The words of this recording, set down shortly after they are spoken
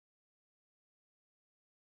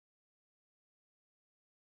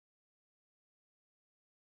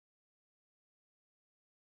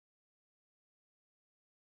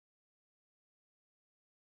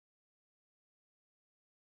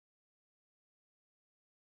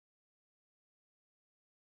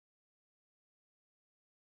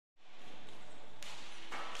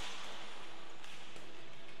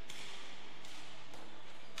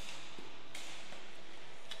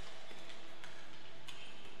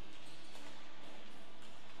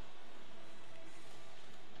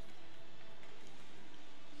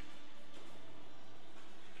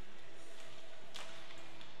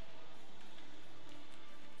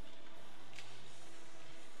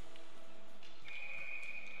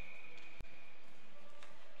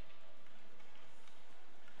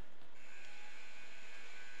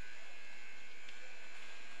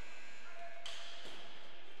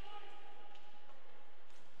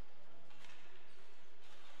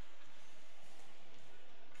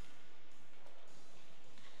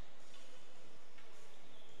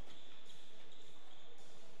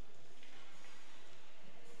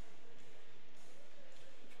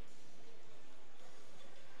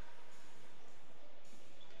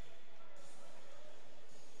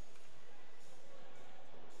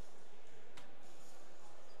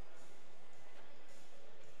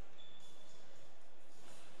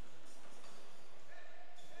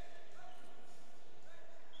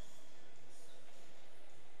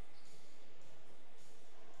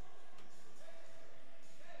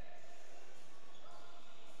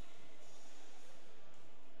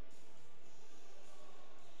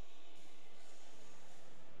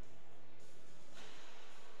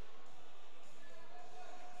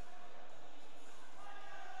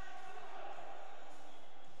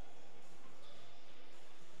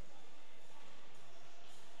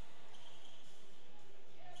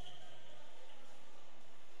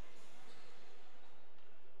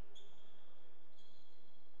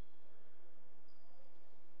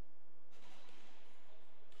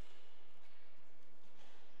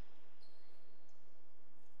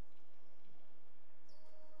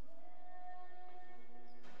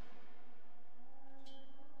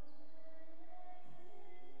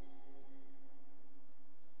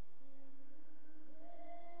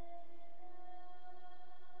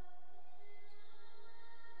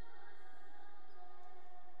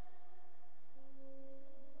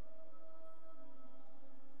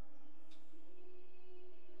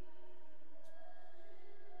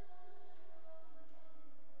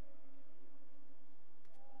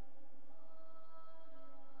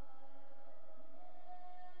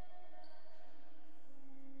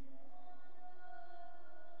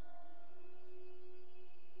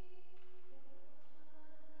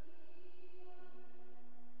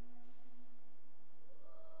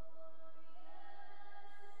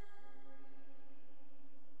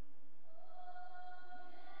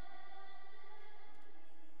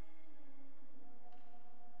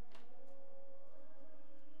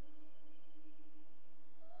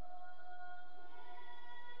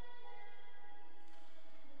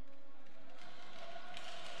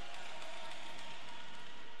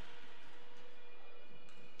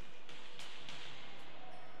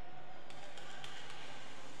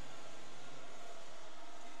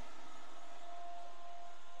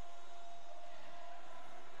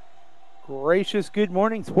Gracious good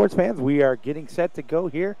morning, sports fans. We are getting set to go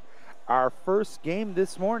here. Our first game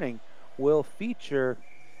this morning will feature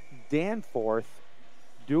Danforth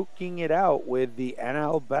duking it out with the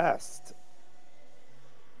NL Best.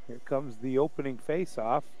 Here comes the opening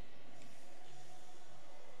face-off.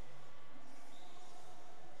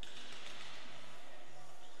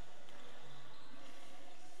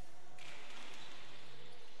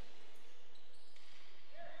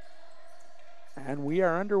 And we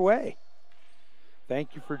are underway.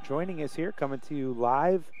 Thank you for joining us here, coming to you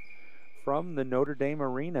live from the Notre Dame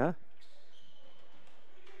Arena.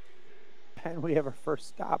 And we have our first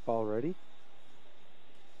stop already.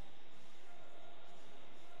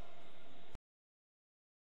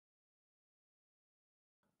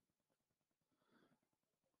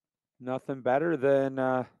 Nothing better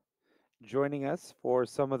than joining us for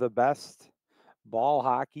some of the best ball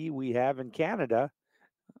hockey we have in Canada,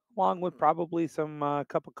 along with probably some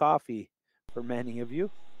cup of coffee for many of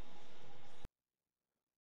you.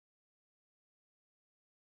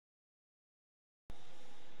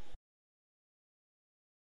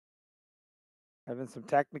 Having some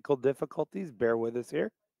technical difficulties, bear with us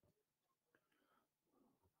here.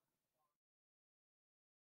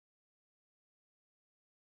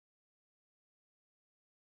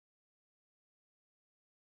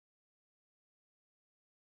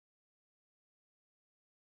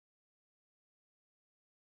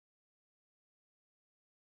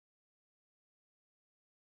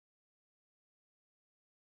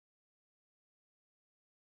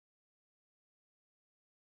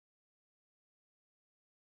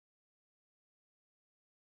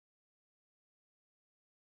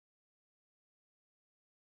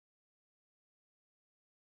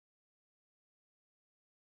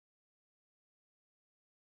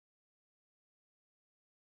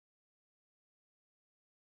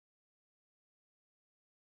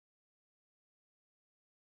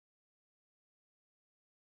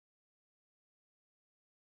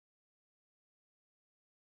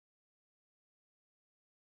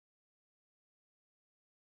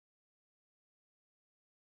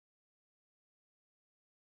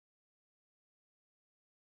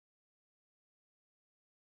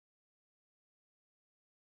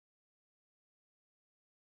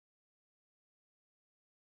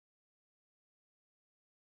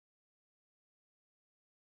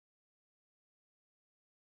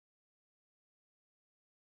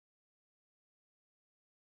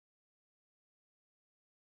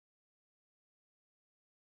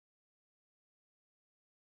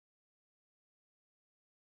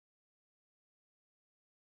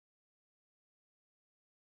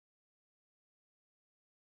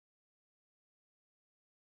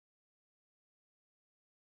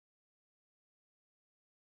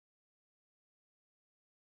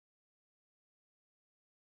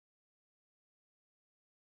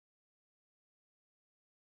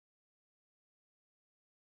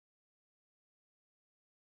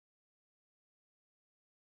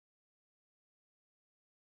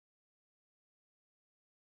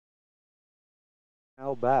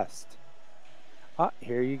 Best.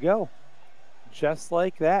 Here you go. Just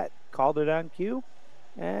like that. Called it on cue.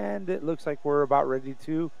 And it looks like we're about ready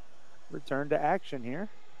to return to action here.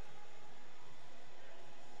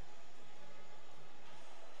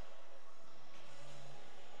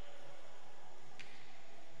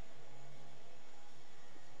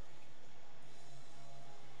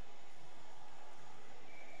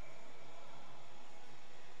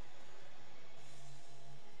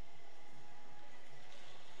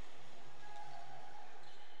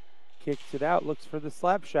 Kicks it out, looks for the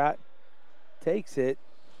slap shot, takes it.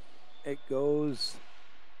 It goes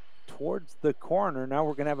towards the corner. Now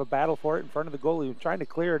we're going to have a battle for it in front of the goalie, trying to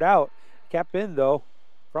clear it out. Kept in, though,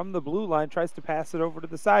 from the blue line, tries to pass it over to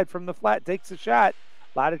the side from the flat, takes a shot.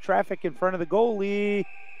 A lot of traffic in front of the goalie,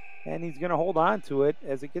 and he's going to hold on to it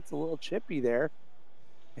as it gets a little chippy there.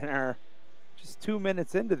 And are just 2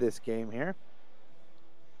 minutes into this game here.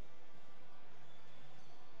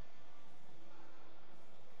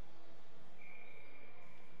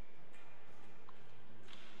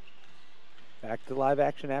 Back to live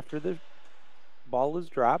action after the ball is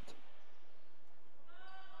dropped.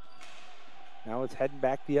 Now it's heading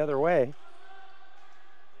back the other way.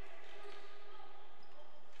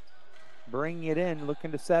 Bringing it in,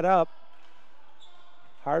 looking to set up.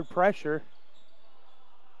 Hard pressure.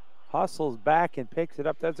 Hustles back and picks it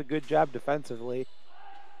up. That's a good job defensively.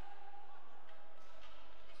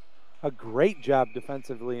 A great job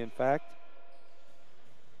defensively, in fact.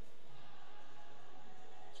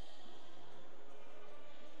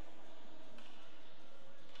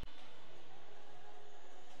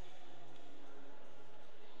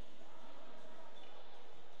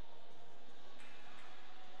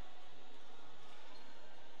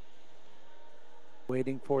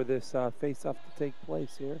 Waiting for this face-off to take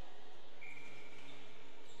place here.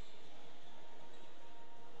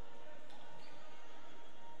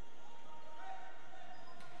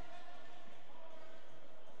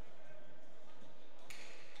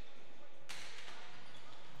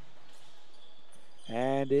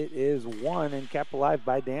 And it is won and kept alive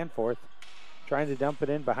by Danforth, trying to dump it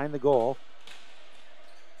in behind the goal.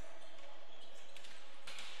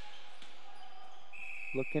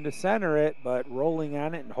 Looking to center it, but rolling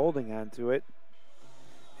on it and holding on to it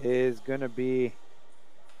is going to be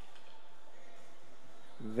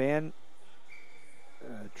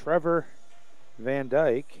Trevor Van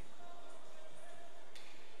Dyke.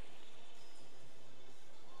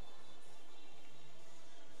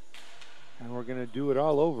 And we're going to do it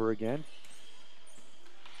all over again.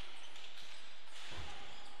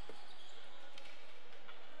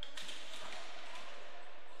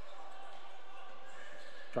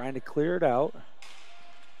 Trying to clear it out.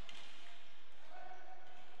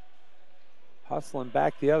 Hustling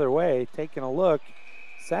back the other way, taking a look,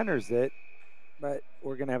 centers it, but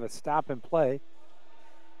we're going to have a stop and play.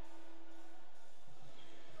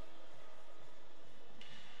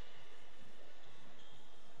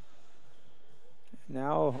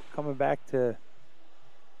 Now coming back to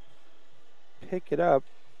pick it up,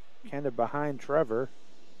 kind of behind Trevor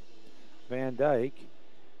Van Dyke.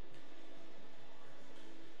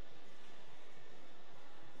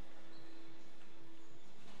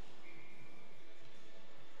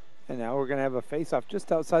 And now we're going to have a face-off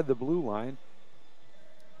just outside the blue line.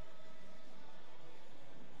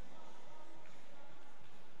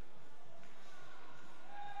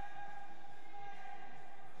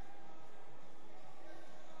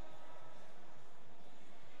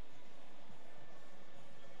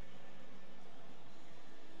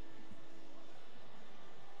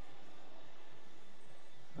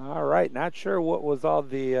 All right, not sure what was all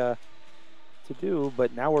the to do,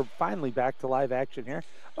 but now we're finally back to live action here.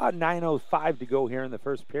 About 9:05 to go here in the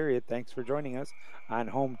first period. Thanks for joining us on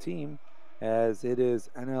Home Team, as it is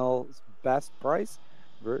NL's Best Price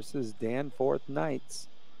versus Danforth Knights.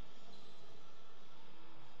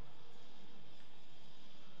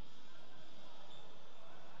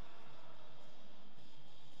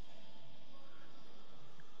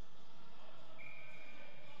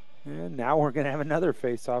 And now we're going to have another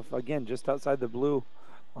face-off, again, just outside the blue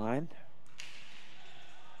line.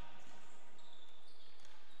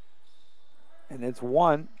 And it's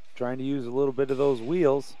one, trying to use a little bit of those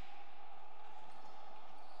wheels.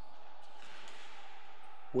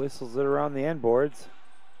 Whistles it around the end boards.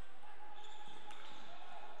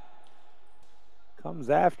 Comes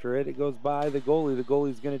after it. It goes by the goalie. The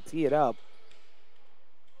goalie's going to tee it up.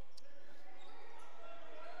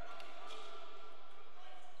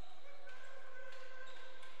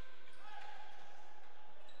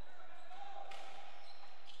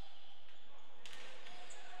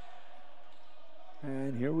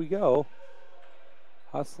 And here we go.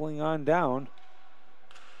 Hustling on down.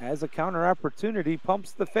 As a counter opportunity,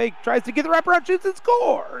 pumps the fake, tries to get the wraparound, shoots and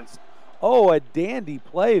scores. Oh, a dandy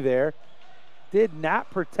play there. Did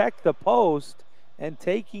not protect the post and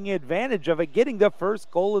taking advantage of it, getting the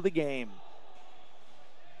first goal of the game.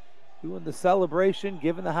 Doing the celebration,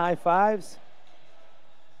 giving the high fives,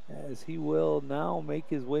 as he will now make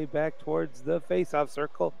his way back towards the faceoff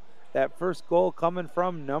circle. That first goal coming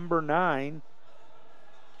from number 9.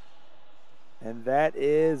 And that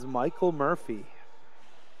is Michael Murphy.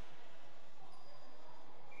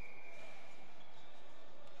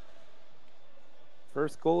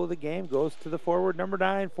 First goal of the game goes to the forward number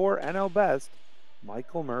 9 for NL Best,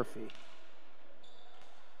 Michael Murphy.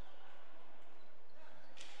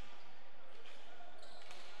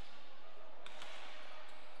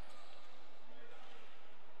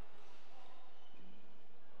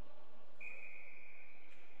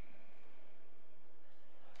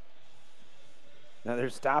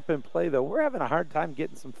 Another stop and play, though. We're having a hard time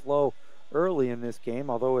getting some flow early in this game,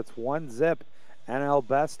 although it's 1-0, NL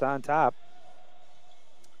Best on top.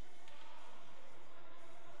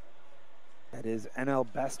 That is NL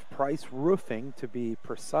Best Price Roofing, to be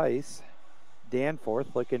precise.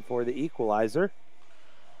 Danforth looking for the equalizer.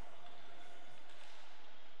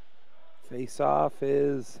 Face-off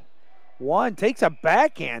is one. Takes a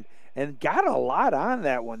backhand and got a lot on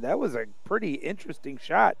that one. That was a pretty interesting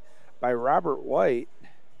shot by Robert White.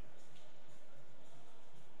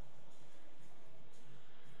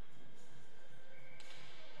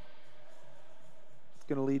 It's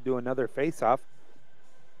going to lead to another face-off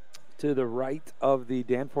to the right of the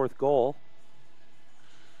Danforth goal.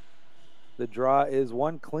 The draw is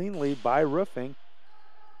won cleanly by Roofing.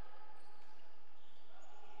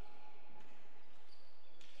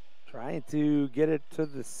 Trying to get it to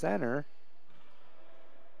the center.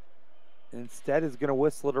 Instead is going to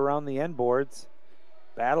whistle it around the end boards.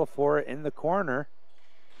 Battle for it in the corner.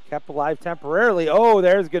 Kept alive temporarily. Oh,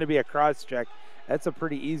 there's going to be a cross check. That's a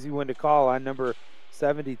pretty easy one to call on number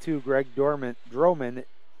 72, Greg Drohan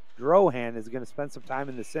is going to spend some time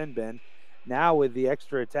in the sin bin. Now with the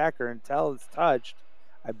extra attacker until it's touched.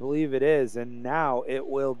 I believe it is. And now it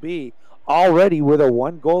will be already with a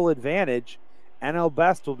 1-goal advantage. NL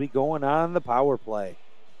Best will be going on the power play.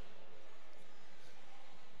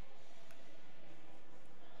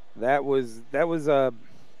 That was a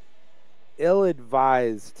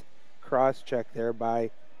ill-advised cross check there by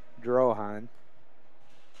Drohan.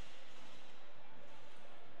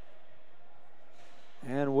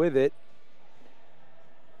 And with it,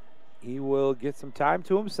 he will get some time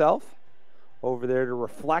to himself over there to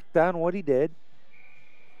reflect on what he did.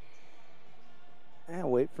 And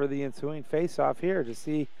wait for the ensuing face-off here to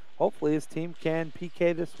see, hopefully his team can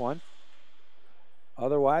PK this one.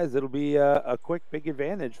 Otherwise, it'll be a quick big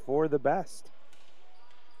advantage for the Best.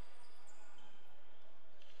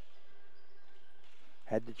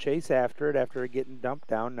 Had to chase after it getting dumped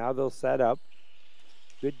down. Now they'll set up.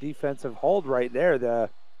 Good defensive hold right there. The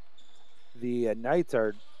Knights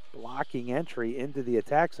are blocking entry into the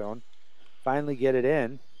attack zone. Finally get it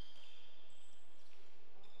in.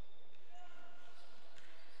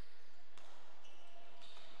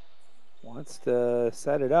 Wants to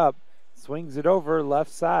set it up. Swings it over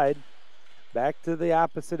left side. Back to the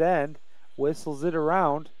opposite end. Whistles it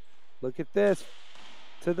around. Look at this.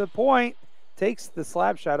 To the point. Takes the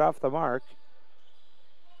slap shot off the mark.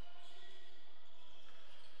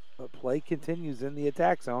 But play continues in the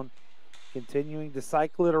attack zone. Continuing to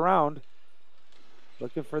cycle it around.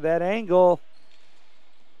 Looking for that angle.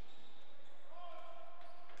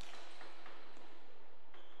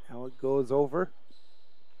 Now it goes over.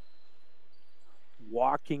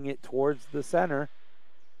 Walking it towards the center.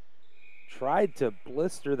 Tried to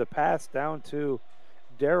blister the pass down to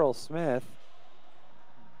Daryl Smith,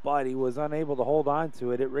 but he was unable to hold on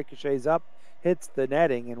to it. It ricochets up, hits the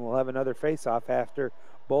netting, and we'll have another face-off after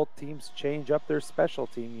both teams change up their special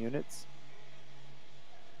team units.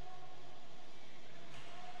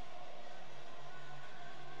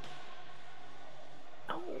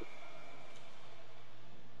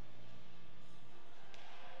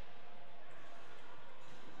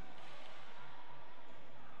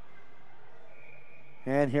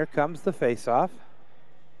 And here comes the face-off.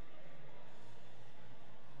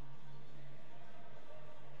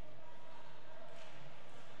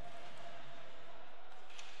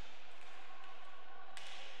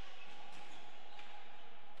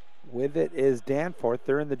 With it is Danforth.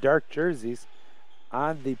 They're in the dark jerseys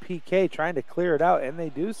on the PK, trying to clear it out, and they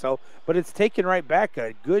do so. But it's taken right back.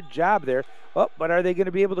 A good job there. Oh, but are they going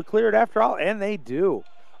to be able to clear it after all? And they do.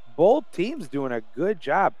 Both teams doing a good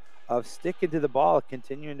job of sticking to the ball,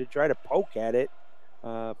 continuing to try to poke at it.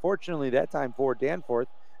 Fortunately, that time for Danforth,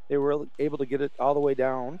 they were able to get it all the way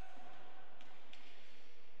down.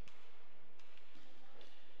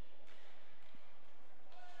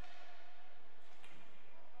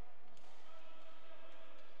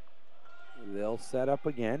 They'll set up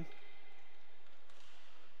again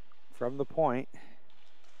from the point.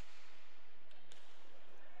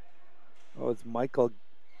 Oh, it's Michael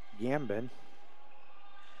Gambin.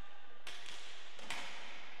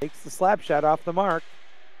 Takes the slap shot off the mark.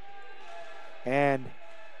 And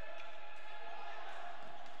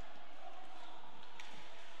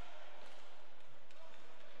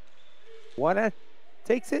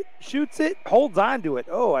takes it, shoots it, holds on to it.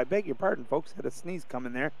 Oh, I beg your pardon, folks. Had a sneeze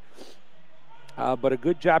coming there. But a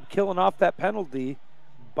good job killing off that penalty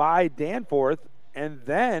by Danforth, and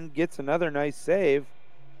then gets another nice save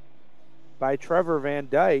by Trevor Van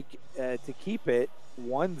Dyke to keep it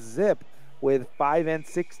 1-0 with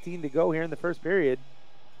 5:16 to go here in the first period.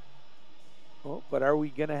 Oh, but are we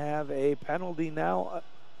going to have a penalty now?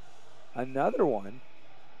 Another one.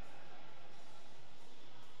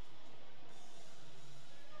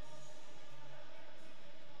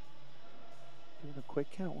 Doing a quick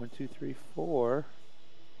count. 1, 2, 3, 4.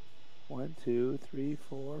 1, 2, 3,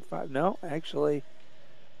 4, 5. No, actually,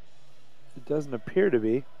 it doesn't appear to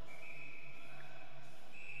be.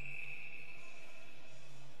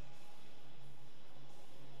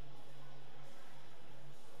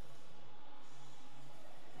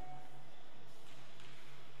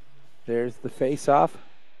 There's the face-off.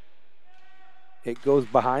 It goes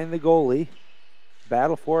behind the goalie.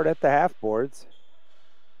 Battle for it at the half boards.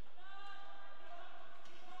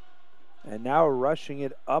 And now rushing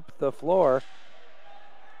it up the floor.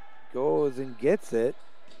 Goes and gets it.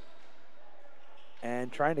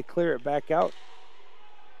 and trying to clear it back out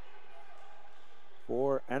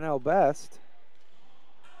for NL Best.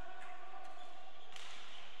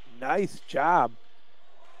 Nice job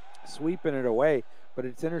sweeping it away, but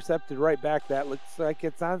it's intercepted right back. That looks like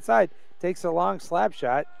it's onside. Takes a long slap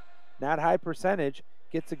shot, not high percentage,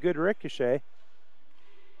 gets a good ricochet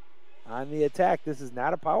on the attack. This is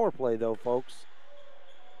not a power play though, folks.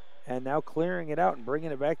 And now clearing it out and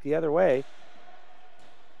bringing it back the other way.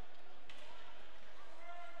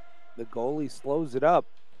 The goalie slows it up.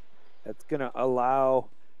 That's going to allow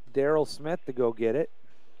Daryl Smith to go get it.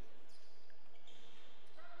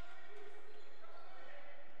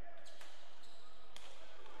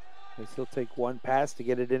 He'll take one pass to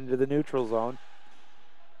get it into the neutral zone.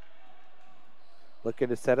 Looking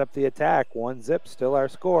to set up the attack. 1-0, still our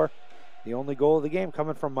score. The only goal of the game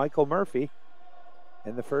coming from Michael Murphy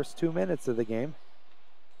in the first 2 minutes of the game.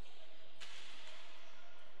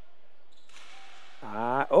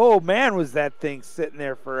 Oh man, was that thing sitting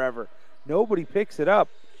there forever. Nobody picks it up.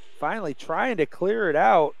 Finally trying to clear it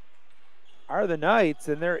out are the Knights,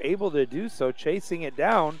 and they're able to do so, chasing it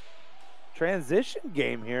down. Transition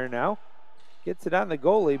game here now. Gets it on the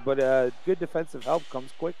goalie, but good defensive help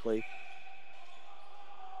comes quickly.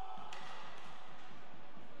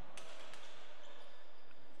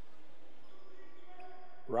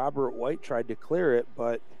 Robert White tried to clear it,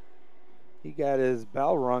 but he got his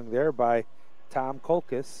bell rung there by Tom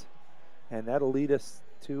Kolkis, and that'll lead us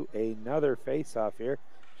to another face-off here,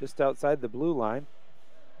 just outside the blue line.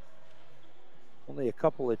 Only a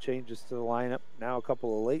couple of changes to the lineup, now a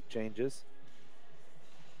couple of late changes.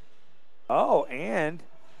 Oh, and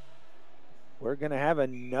we're going to have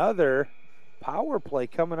another power play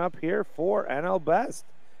coming up here for NL Best,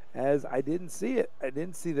 as I didn't see it. I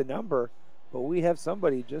didn't see the number, but we have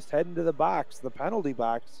somebody just heading to the box, the penalty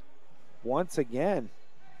box, once again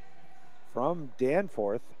from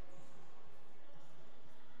Danforth.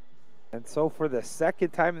 And so for the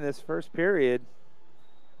second time in this first period,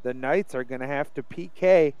 the Knights are going to have to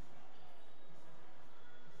PK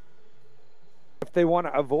if they want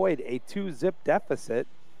to avoid a 2-0 deficit.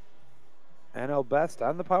 NL Best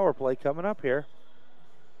on the power play coming up here.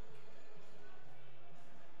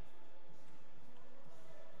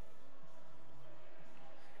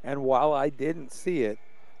 And while I didn't see it,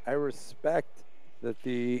 I respect that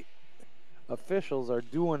the officials are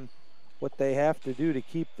doing what they have to do to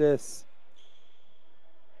keep this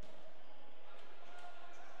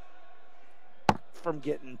from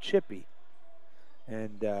getting chippy.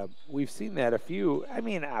 And we've seen that a few. I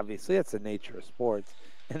mean, obviously, that's the nature of sports,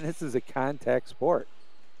 and this is a contact sport.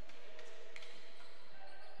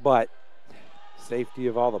 But safety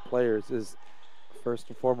of all the players is first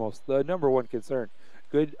and foremost the number one concern.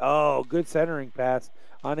 Good centering pass.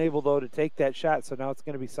 Unable, though, to take that shot, so now it's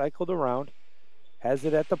going to be cycled around. Has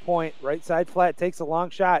it at the point, right side flat, takes a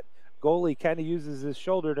long shot. Goalie kind of uses his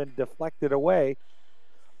shoulder to deflect it away.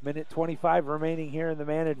 Minute 25 remaining here in the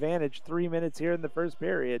man advantage. 3 minutes here in the first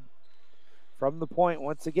period. From the point,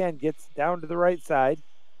 once again, gets down to the right side.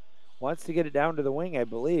 Wants to get it down to the wing, I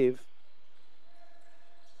believe.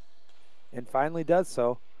 And finally does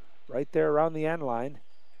so. Right there around the end line.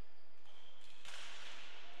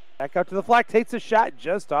 Back out to the flag, takes a shot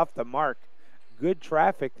just off the mark. Good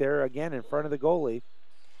traffic there again in front of the goalie.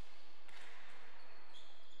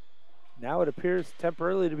 Now it appears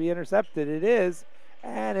temporarily to be intercepted. It is,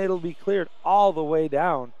 and it'll be cleared all the way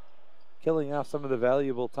down, killing off some of the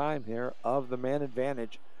valuable time here of the man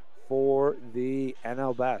advantage for the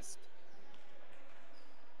NL Best.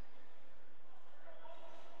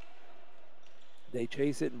 They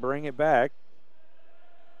chase it and bring it back.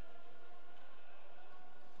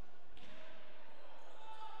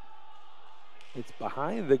 It's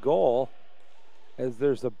behind the goal as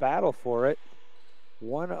there's a battle for it.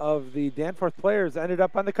 One of the Danforth players ended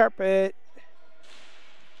up on the carpet,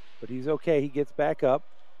 but he's okay. He gets back up.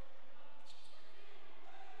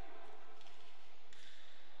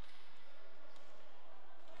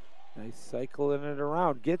 Nice cycling it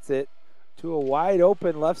around. Gets it to a wide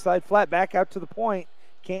open left side flat. Back out to the point.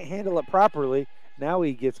 Can't handle it properly. Now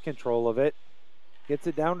he gets control of it. Gets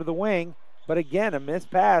it down to the wing. But again, a missed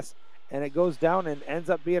pass. And it goes down and ends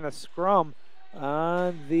up being a scrum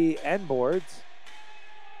on the end boards.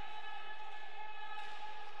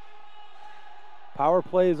 Power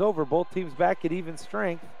play is over. Both teams back at even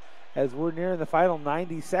strength as we're nearing the final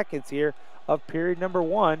 90 seconds here of period number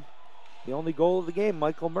 1. The only goal of the game,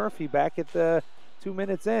 Michael Murphy back at the 2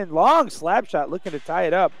 minutes in. Long slap shot looking to tie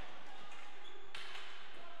it up.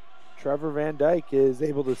 Trevor Van Dyke is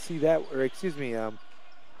able to see that, or excuse me,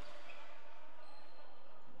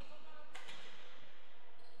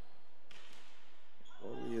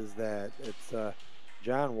 That's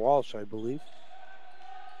John Walsh, I believe.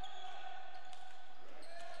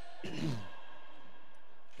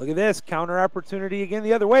 Look at this, counter opportunity again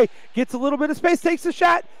the other way. Gets a little bit of space, takes a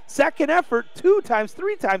shot. Second effort, 2 times,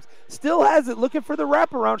 3 times. Still has it, looking for the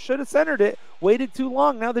wraparound. Should have centered it, waited too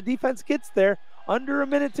long. Now the defense gets there. Under a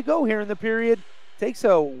minute to go here in the period. Takes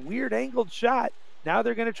a weird angled shot. Now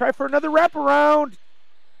they're going to try for another wraparound.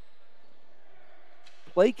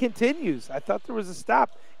 Play continues. I thought there was a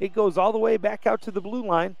stop. It goes all the way back out to the blue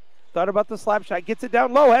line. Thought about the slap shot. Gets it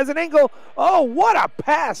down low, has an angle. Oh, what a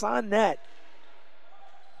pass on net.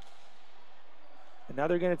 And now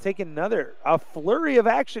they're going to take a flurry of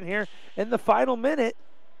action here in the final minute.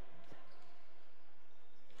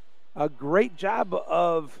 A great job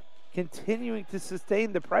of continuing to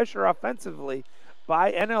sustain the pressure offensively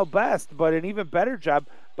by NL Best, but an even better job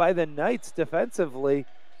by the Knights defensively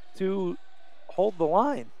to hold the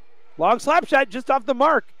line. Long slap shot just off the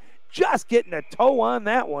mark. Just getting a toe on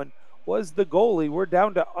that one was the goalie. We're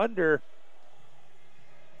down to under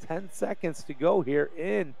 10 seconds to go here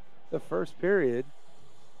in the first period.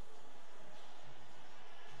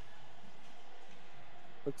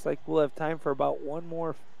 Looks like we'll have time for about one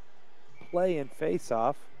more play and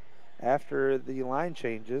face-off after the line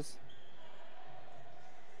changes.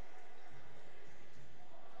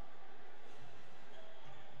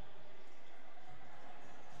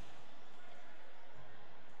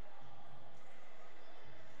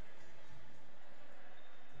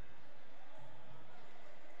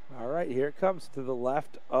 All right, here it comes to the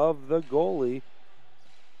left of the goalie,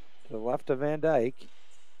 to the left of Van Dyke.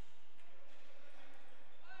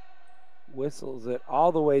 Whistles it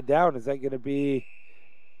all the way down. Is that going to be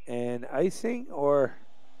an icing, or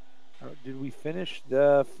did we finish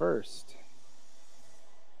the first?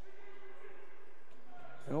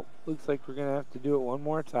 Nope, looks like we're going to have to do it one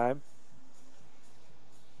more time.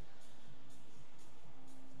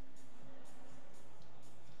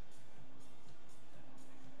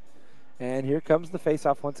 And here comes the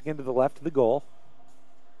face-off once again to the left of the goal.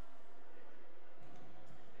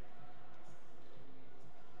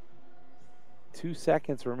 Two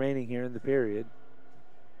seconds remaining here in the period.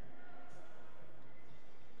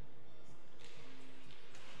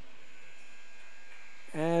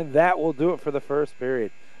 And that will do it for the first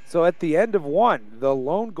period. So at the end of one, the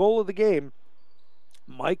lone goal of the game,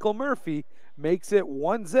 Michael Murphy makes it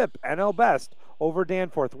 1-0 NL Best over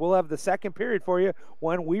Danforth. We'll have the second period for you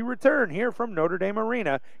when we return here from Notre Dame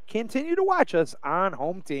Arena. Continue to watch us on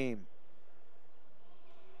Home Team.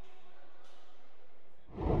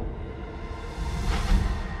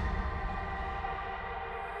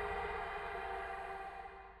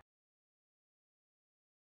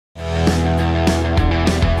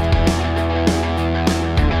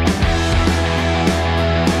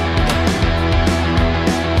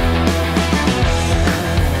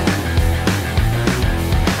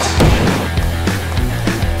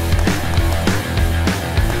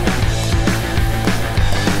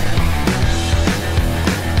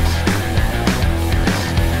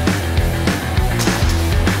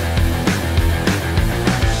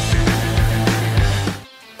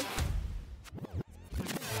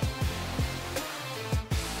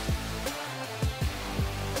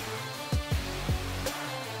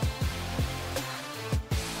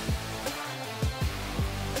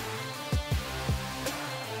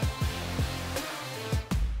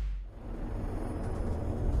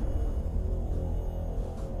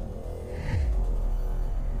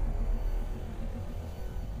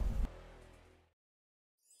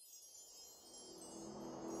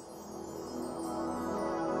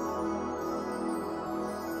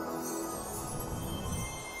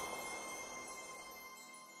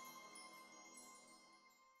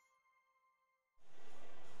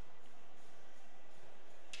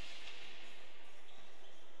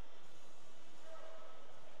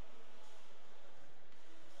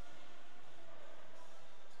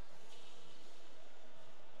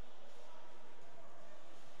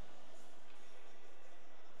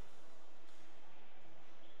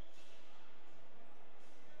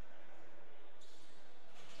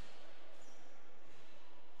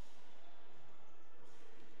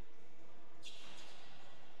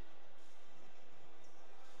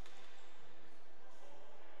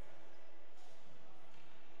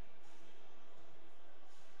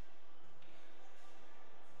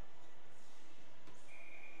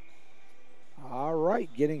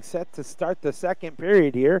 Getting set to start the second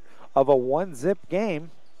period here of a 1-0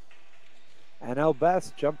 game. NL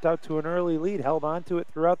Best jumped out to an early lead, held on to it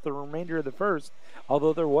throughout the remainder of the first,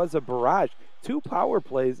 although there was a barrage. 2 power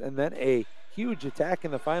plays and then a huge attack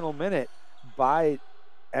in the final minute by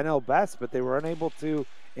NL Best, but they were unable to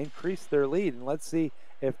increase their lead. And let's see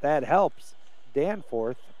if that helps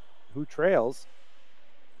Danforth, who trails.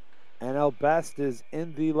 NL Best is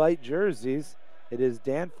in the light jerseys. It is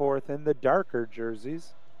Danforth in the darker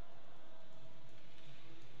jerseys.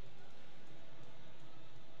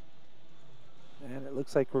 And it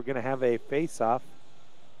looks like we're going to have a face-off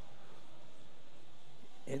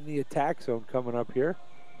in the attack zone coming up here.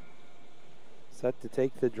 Set to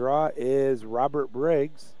take the draw is Robert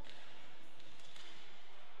Briggs.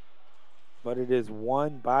 But it is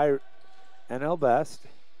won by NL Best.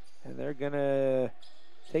 And they're going to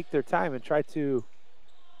take their time and try to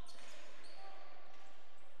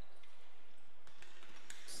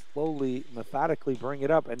slowly, methodically bring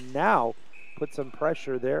it up. And now put some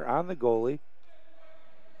pressure there on the goalie.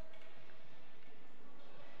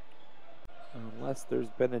 Unless there's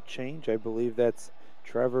been a change, I believe that's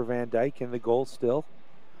Trevor Van Dyke in the goal still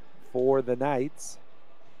for the Knights.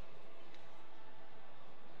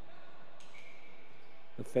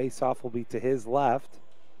 The face-off will be to his left.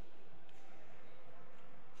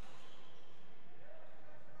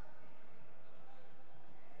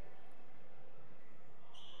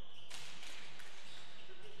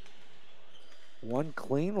 Won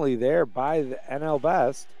cleanly there by the NL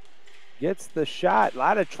Best. Gets the shot, a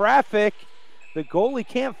lot of traffic. The goalie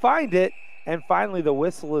can't find it. And finally the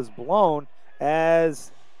whistle is blown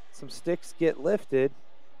as some sticks get lifted.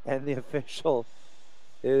 And the official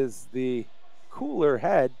is the cooler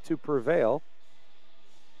head to prevail.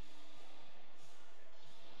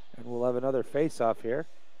 And we'll have another face-off here.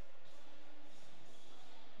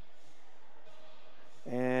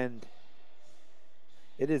 And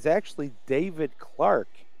it is actually David Clark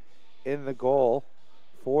in the goal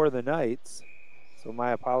for the Knights. So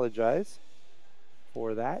I apologize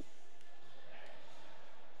for that.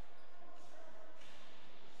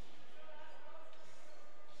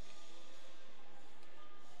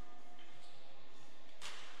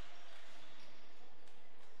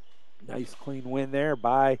 Nice clean win there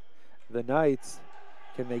by the Knights.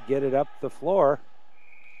 Can they get it up the floor?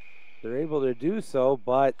 They're able to do so,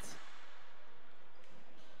 but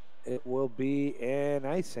it will be an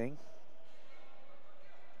icing.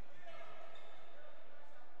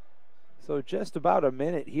 So just about a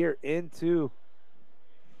minute here into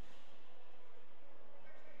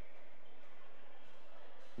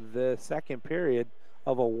the second period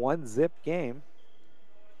of a 1-zip game.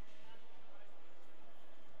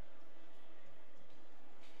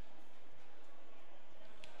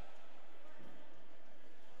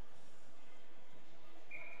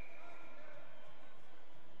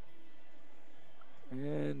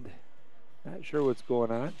 And not sure what's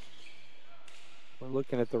going on. We're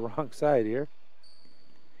looking at the wrong side here.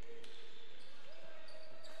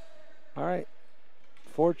 All right.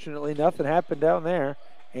 Fortunately, nothing happened down there.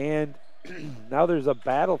 And now there's a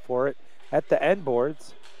battle for it at the end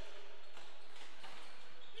boards.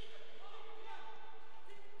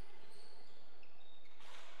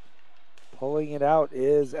 Pulling it out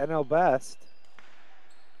is NL Best.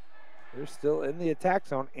 They're still in the attack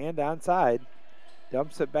zone and onside.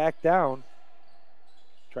 Dumps it back down.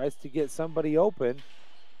 Tries to get somebody open.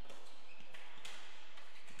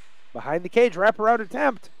 Behind the cage, wraparound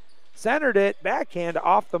attempt. Centered it, backhand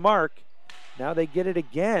off the mark. Now they get it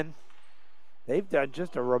again. They've done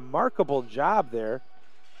just a remarkable job there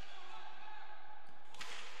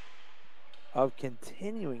of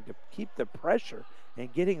continuing to keep the pressure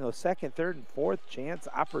and getting those second, third, and fourth chance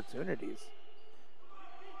opportunities.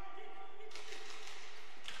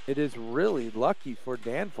 It is really lucky for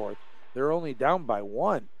Danforth. They're only down by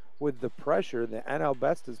 1 with the pressure that NL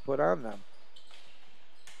Best has put on them.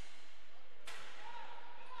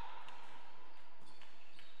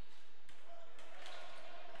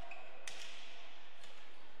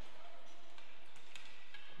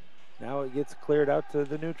 Now it gets cleared out to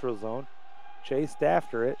the neutral zone. Chased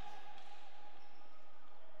after it.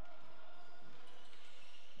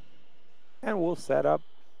 And we'll set up.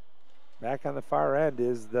 Back on the far end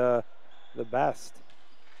is the Best.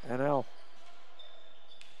 NL.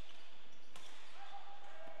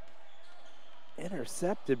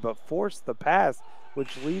 Intercepted but forced the pass,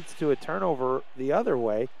 which leads to a turnover the other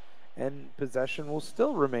way. And possession will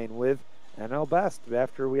still remain with NL Best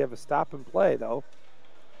after we have a stop and play, though.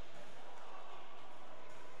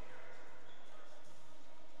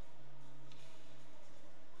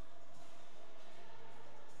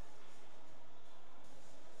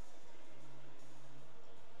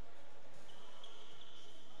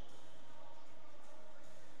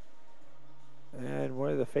 And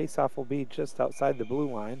where the faceoff will be just outside the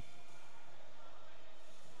blue line.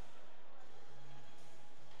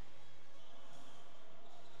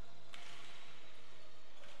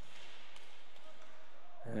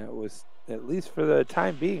 for the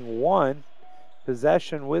time being 1.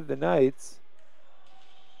 Possession with the Knights.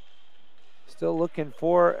 Still looking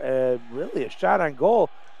for really a shot on goal.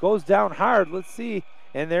 Goes down hard. Let's see.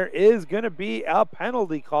 And there is going to be a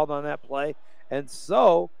penalty called on that play. And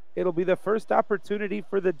so it'll be the first opportunity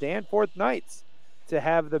for the Danforth Knights to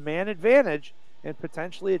have the man advantage and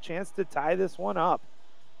potentially a chance to tie this one up.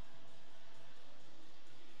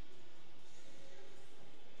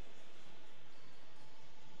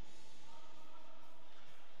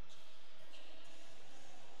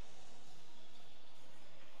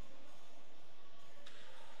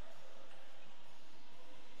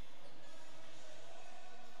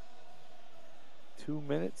 Two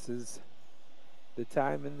minutes is the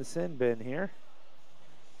time in the sin bin here.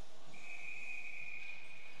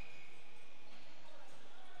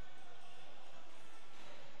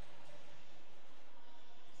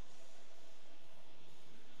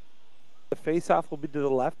 The faceoff will be to the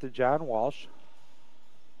left of John Walsh.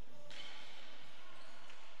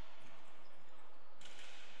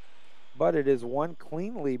 But it is won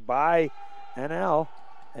cleanly by NL.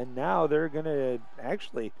 And now they're going to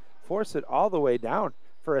actually force it all the way down.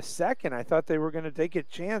 For a second, I thought they were going to take a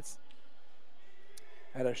chance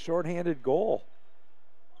at a shorthanded goal.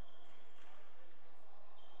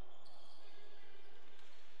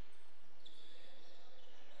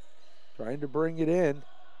 Trying to bring it in.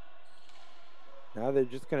 Now they're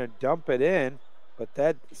just going to dump it in, but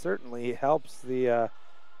that certainly helps the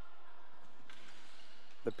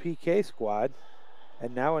PK squad.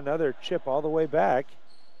 And now another chip all the way back.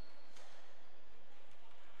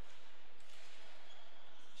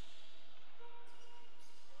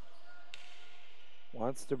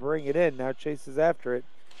 Wants to bring it in, now chases after it.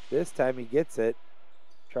 This time he gets it.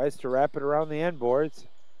 Tries to wrap it around the end boards.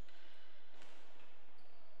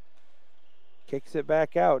 Kicks it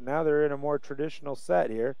back out. Now they're in a more traditional set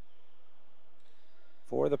here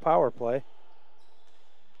for the power play.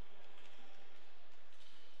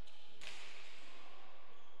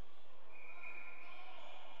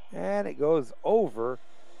 And it goes over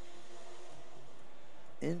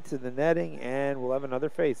into the netting, and we'll have another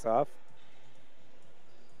face-off.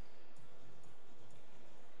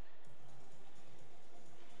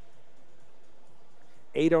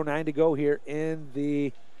 .809 to go here in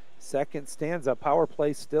the second stanza. Power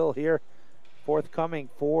play still here forthcoming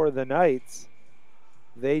for the Knights.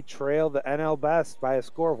 They trail the NL Best by a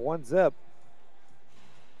score of 1-0.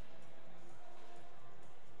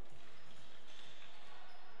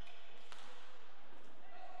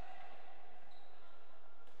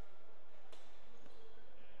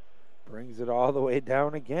 Brings it all the way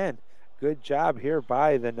down again. Good job here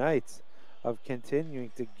by the Knights of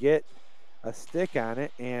continuing to get a stick on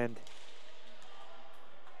it and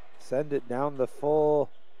send it down the full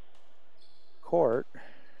court.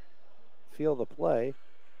 Feel the play.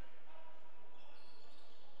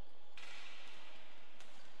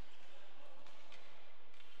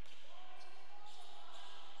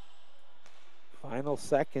 Final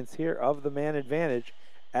seconds here of the man advantage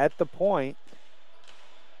at the point.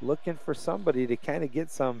 Looking for somebody to kind of get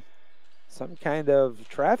some kind of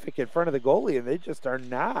traffic in front of the goalie, and they just are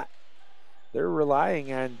not. They're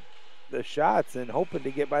relying on the shots and hoping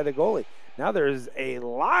to get by the goalie. Now there's a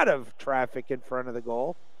lot of traffic in front of the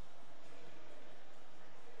goal.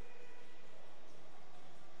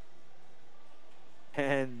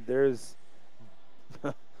 And there's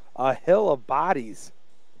a hill of bodies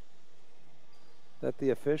that the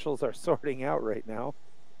officials are sorting out right now.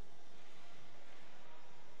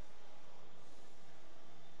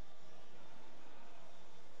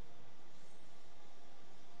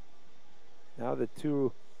 Now the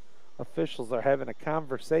two officials are having a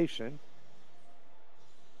conversation.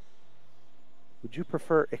 Would you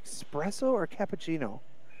prefer espresso or cappuccino?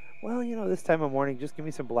 Well, you know, this time of morning, just give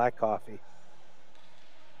me some black coffee.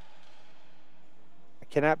 I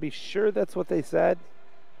cannot be sure that's what they said.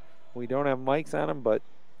 We don't have mics on them, but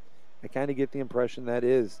I kind of get the impression that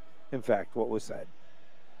is, in fact, what was said.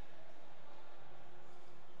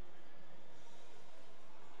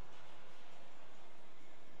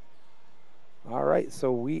 All right,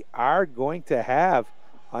 so we are going to have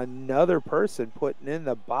another person putting in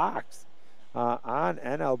the box on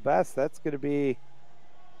NL Best. That's going to be,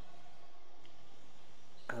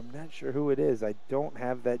 I'm not sure who it is. I don't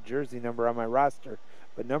have that jersey number on my roster,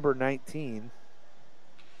 but number 19.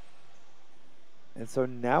 And so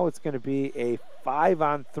now it's going to be a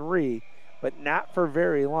 5-on-3, but not for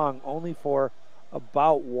very long, only for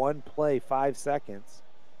about one play, 5 seconds.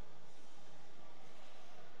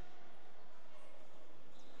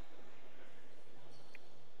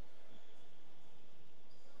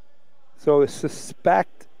 So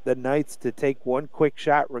suspect the Knights to take one quick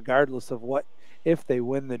shot regardless of what, if they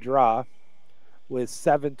win the draw, with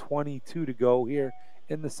 7:22 to go here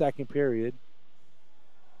in the second period.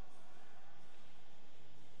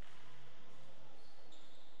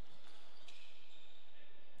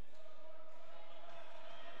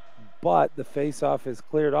 But the faceoff is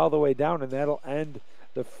cleared all the way down, and that'll end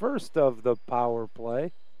the first of the power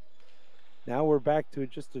play. Now we're back to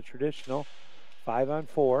just a traditional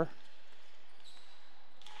 5-on-4.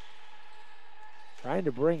 Trying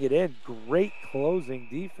to bring it in. Great closing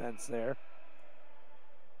defense there.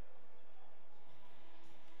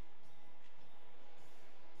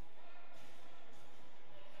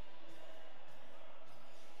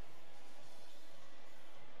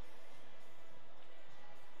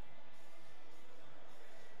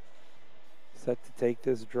 Set to take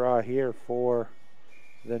this draw here for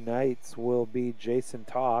the Knights will be Jason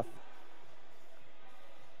Toth.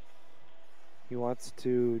 He wants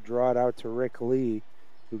to draw it out to Rick Lee,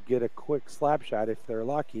 who get a quick slap shot if they're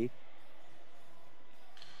lucky.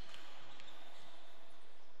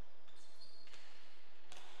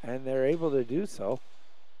 And they're able to do so.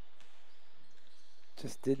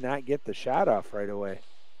 Just did not get the shot off right away.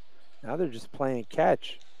 Now they're just playing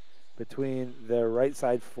catch between the right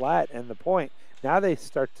side flat and the point. Now they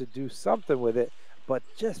start to do something with it, but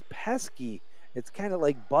just pesky. It's kind of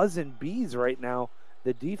like buzzing bees right now,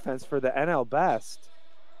 the defense for the NL Best.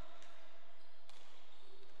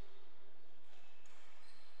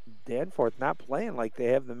 Danforth not playing like they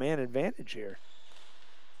have the man advantage here.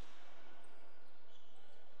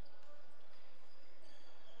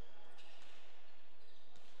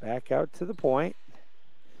 Back out to the point.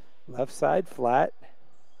 Left side flat.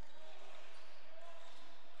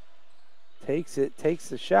 Takes it, takes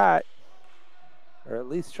the shot, or at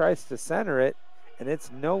least tries to center it, and it's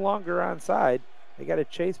no longer onside. They got to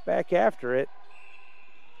chase back after it.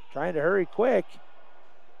 Trying to hurry quick.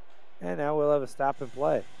 And now we'll have a stop and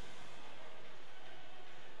play.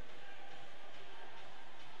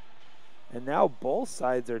 And now both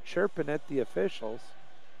sides are chirping at the officials.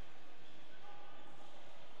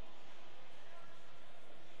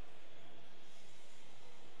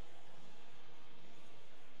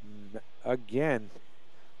 Again,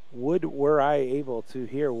 were I able to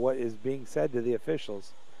hear what is being said to the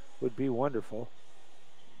officials, would be wonderful.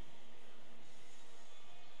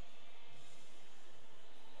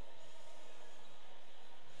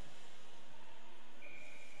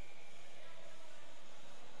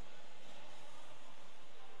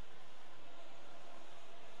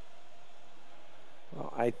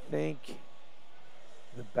 Well, I think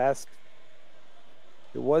the best,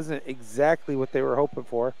 it wasn't exactly what they were hoping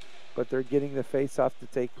for, but they're getting the face-off to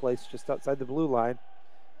take place just outside the blue line.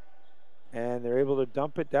 And they're able to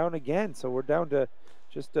dump it down again. So we're down to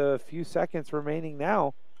just a few seconds remaining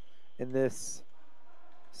now in this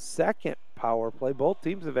second power play. Both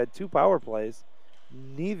teams have had two power plays.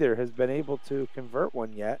 Neither has been able to convert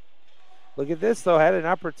one yet. Look at this, though, had an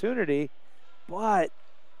opportunity, but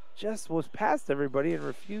just was past everybody and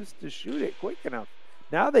refused to shoot it quick enough.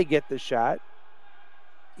 Now they get the shot.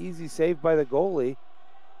 Easy save by the goalie.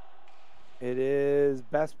 It is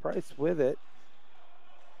Best Price with it.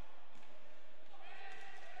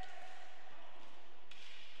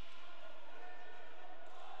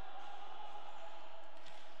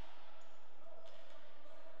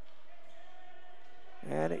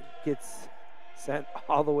 And it gets sent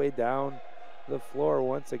all the way down the floor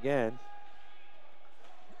once again,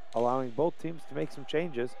 allowing both teams to make some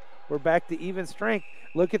changes. We're back to even strength.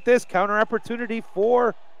 Look at this counter opportunity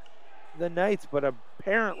for the Knights, but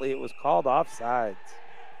apparently it was called offsides.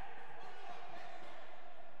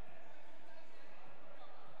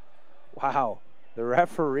 Wow, the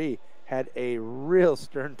referee had a real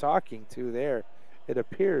stern talking to there, it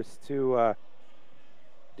appears, to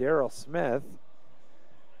Daryl Smith.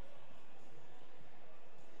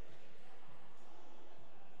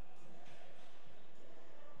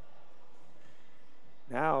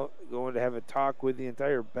 Now going to have a talk with the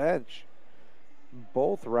entire bench.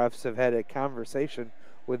 Both refs have had a conversation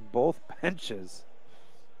with both benches.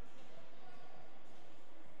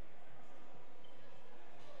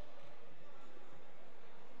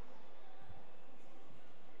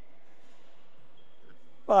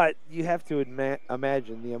 But you have to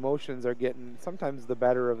imagine the emotions are getting sometimes the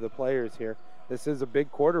better of the players here. This is a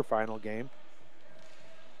big quarterfinal game.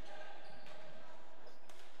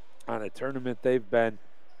 On a tournament they've been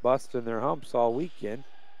busting their humps all weekend,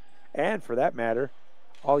 and for that matter,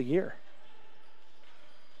 all year.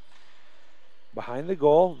 Behind the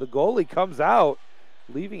goal, the goalie comes out,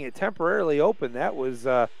 leaving it temporarily open. That was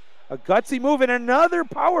a gutsy move, and another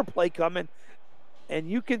power play coming. And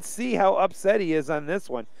you can see how upset he is on this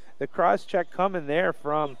one. The cross check coming there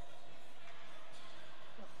from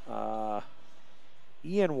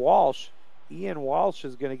Ian Walsh. Ian Walsh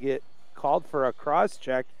is going to get called for a cross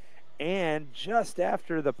check. And just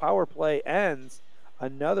after the power play ends,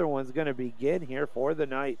 another one's going to begin here for the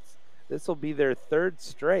Knights. This will be their third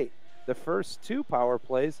straight. The first two power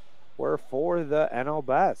plays were for the NL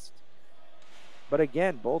Best. But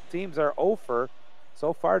again, both teams are 0 for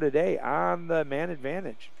so far today on the man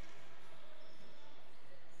advantage.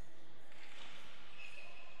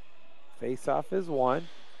 Face-off is won.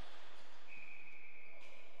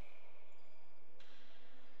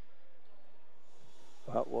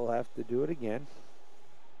 But we'll have to do it again.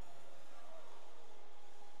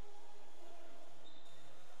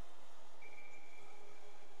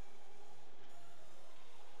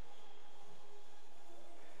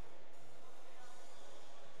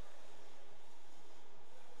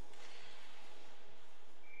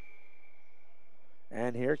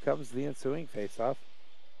 And here comes the ensuing faceoff.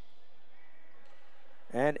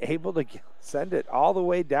 And able to send it all the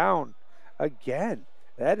way down again.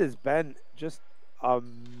 That has been just a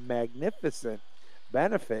magnificent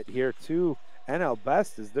benefit here to NL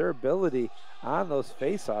Best, is their ability on those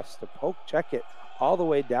faceoffs to poke check it all the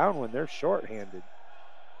way down when they're shorthanded.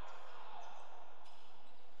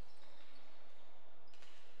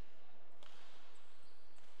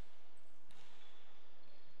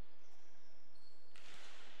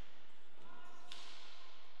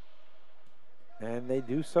 And they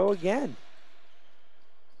do so again.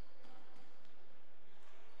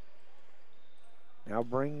 Now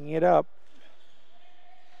bringing it up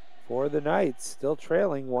for the Knights, still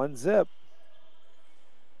trailing 1-0.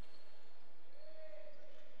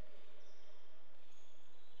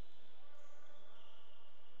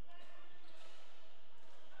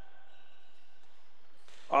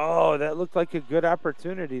 Oh, that looked like a good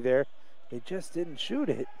opportunity there. They just didn't shoot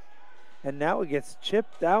it. And now it gets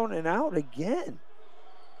chipped down and out again.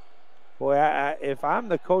 Boy, if I'm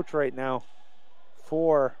the coach right now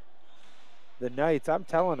for the Knights, I'm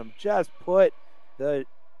telling them, just put the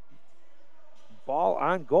ball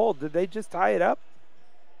on goal. Did they just tie it up?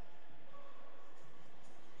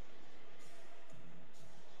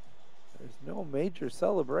 There's no major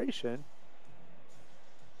celebration.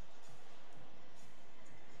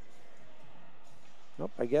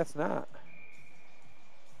 Nope, I guess not.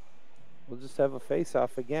 We'll just have a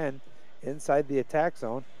face-off again inside the attack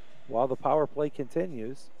zone while the power play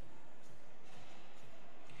continues.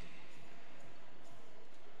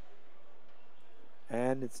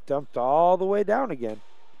 And it's dumped all the way down again.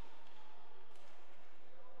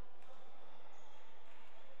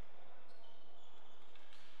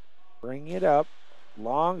 Bring it up.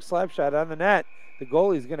 Long slap shot on the net. The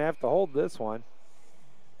goalie's going to have to hold this one,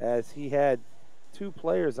 as he had two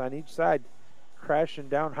players on each side crashing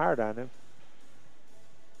down hard on him.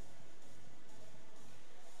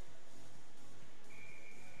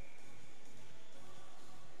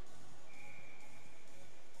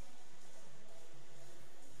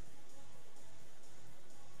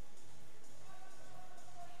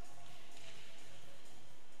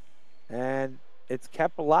 And it's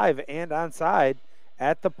kept alive and onside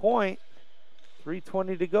at the point.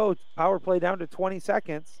 3:20 to go. Power play down to 20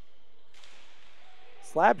 seconds.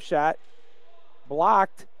 Slap shot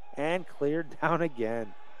blocked and cleared down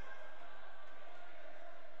again.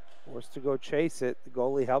 Forced to go chase it. The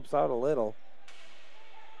goalie helps out a little.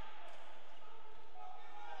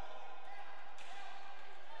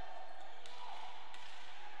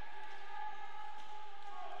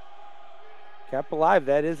 Kept alive.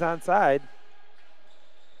 That is onside.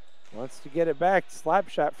 Wants to get it back. Slap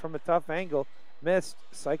shot from a tough angle. Missed.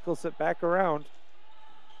 Cycles it back around.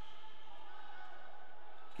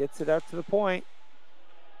 Gets it out to the point.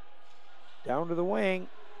 Down to the wing.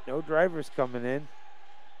 No drivers coming in.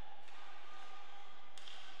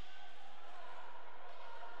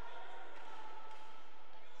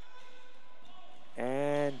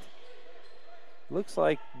 And looks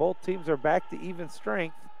like both teams are back to even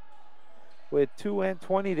strength with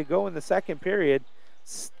 2:20 to go in the second period.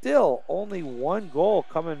 Still only one goal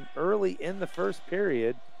coming early in the first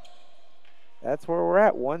period. That's where we're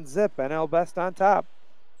at. 1-0. NL Best on top.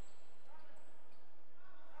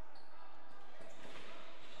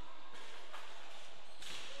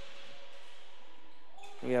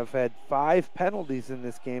 We have had 5 penalties in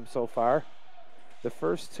this game so far. The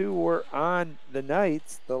first 2 were on the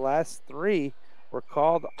Knights. The last 3 were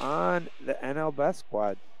called on the NL Best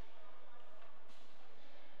squad.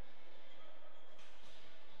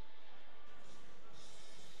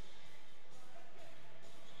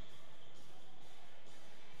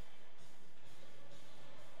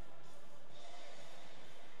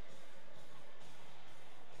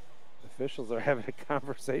 Officials are having a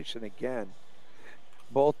conversation again.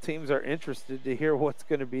 Both teams are interested to hear what's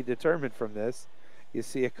going to be determined from this. You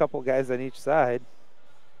see a couple guys on each side.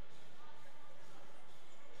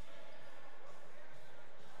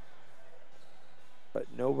 But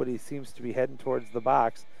nobody seems to be heading towards the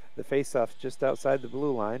box. The faceoff just outside the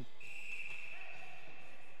blue line.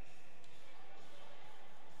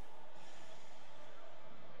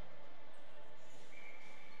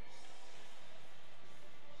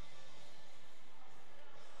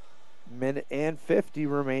 Minute and 50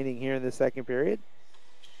 remaining here in the second period.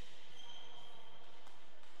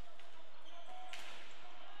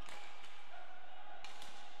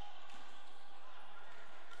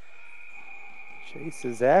 Chase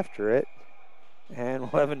is after it, and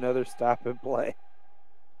we'll have another stop and play.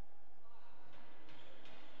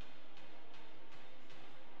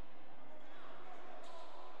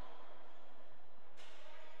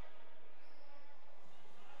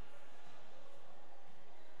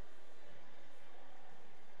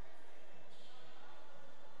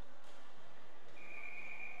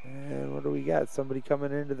 And what do we got? Somebody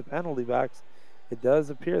coming into the penalty box. It does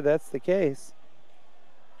appear that's the case.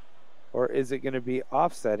 Or is it going to be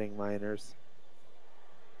offsetting Miners?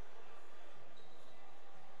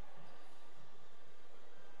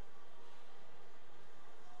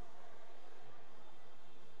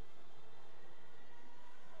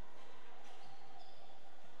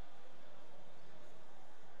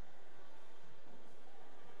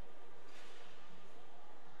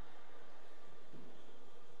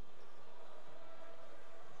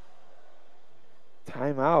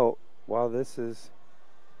 Timeout while this is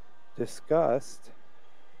discussed.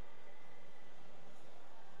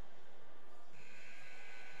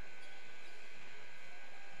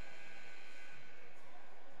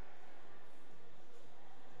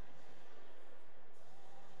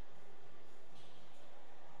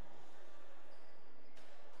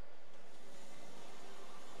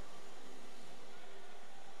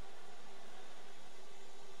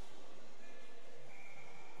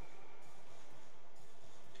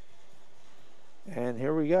 And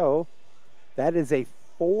here we go. That is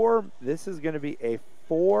this is going to be a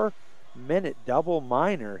 4-minute double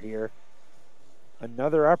minor here.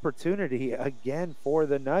 Another opportunity again for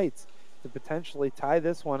the Knights to potentially tie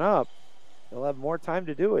this one up. They'll have more time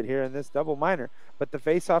to do it here in this double minor, but the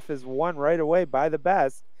faceoff is won right away by the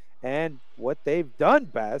best. And what they've done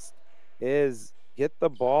best is get the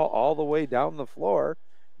ball all the way down the floor.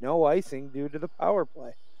 No icing due to the power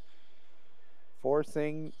play,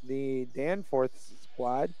 forcing the Danforth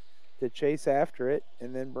squad to chase after it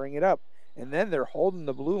and then bring it up. And then they're holding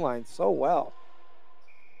the blue line so well,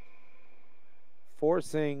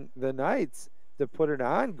 forcing the Knights to put it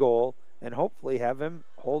on goal and hopefully have him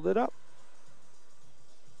hold it up.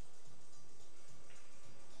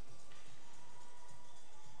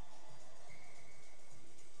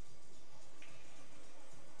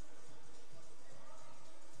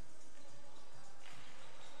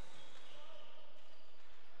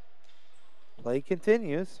 Play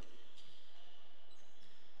continues.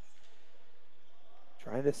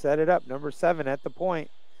 Trying to set it up. Number 7 at the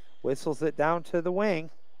point. Whistles it down to the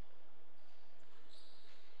wing.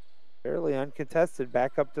 Fairly uncontested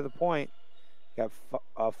back up to the point. Got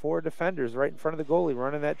 4 defenders right in front of the goalie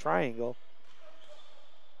running that triangle.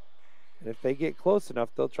 And if they get close enough,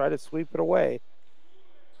 they'll try to sweep it away.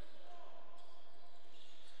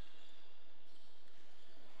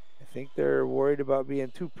 I think they're worried about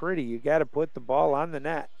being too pretty. You got to put the ball on the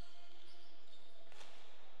net.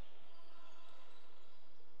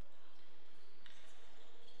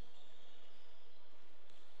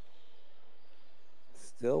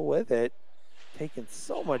 Still with it. Taking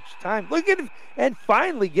so much time. Look at him. And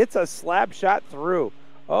finally gets a slap shot through.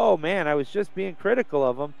 Oh, man, I was just being critical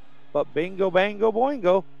of him. But bingo, bango,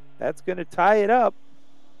 boingo. That's going to tie it up.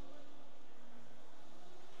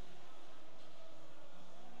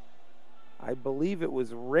 I believe it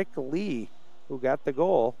was Rick Lee who got the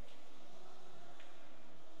goal.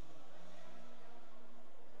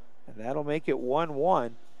 And that'll make it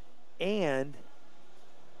 1-1. And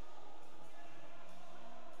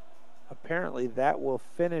apparently that will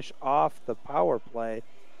finish off the power play.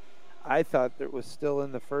 I thought that was still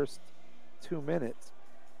in the first 2 minutes.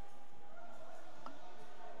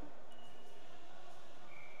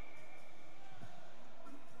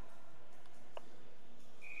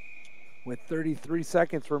 With 33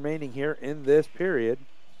 seconds remaining here in this period.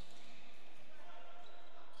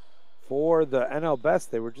 For the NL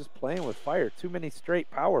Best, they were just playing with fire. Too many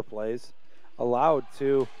straight power plays allowed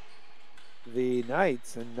to the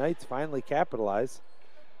Knights, and Knights finally capitalize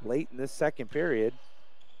late in this second period.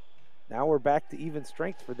 Now we're back to even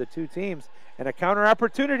strength for the two teams. And a counter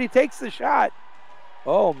opportunity takes the shot.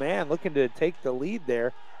 Oh, man, looking to take the lead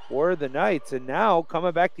there were the Knights. And now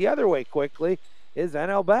coming back the other way quickly is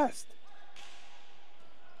NL Best.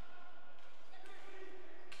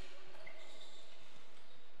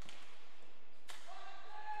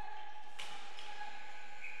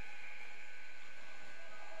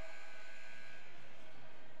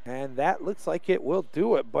 And that looks like it will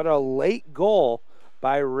do it. But a late goal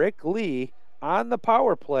by Rick Lee on the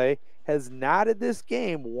power play has knotted this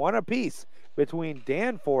game one apiece between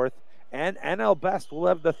Danforth and NL Best. We'll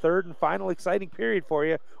have the third and final exciting period for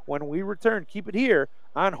you when we return. Keep it here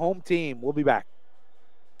on Home Team. We'll be back.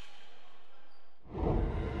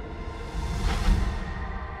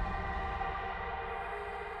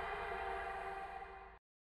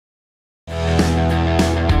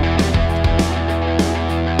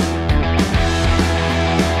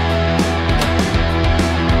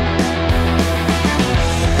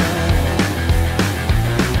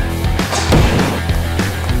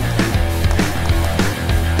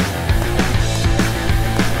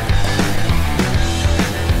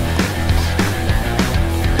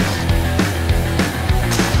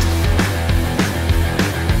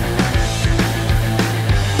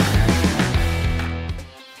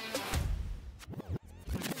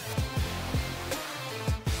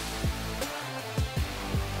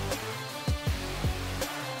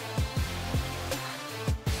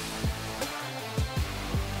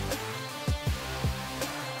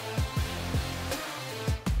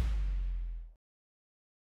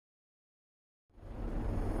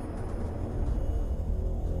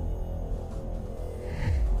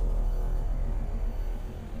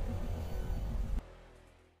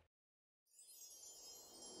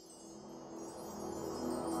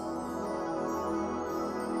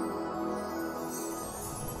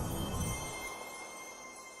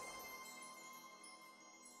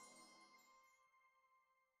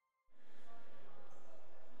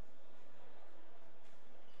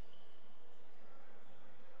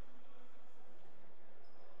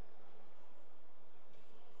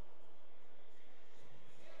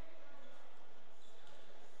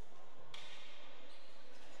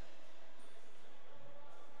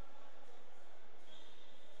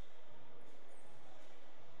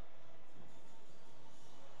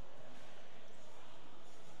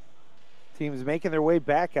 Teams making their way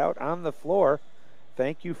back out on the floor.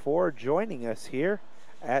 Thank you for joining us here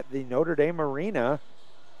at the Notre Dame Arena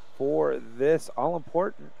for this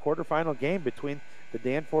all-important quarterfinal game between the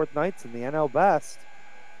Danforth Knights and the NL Best.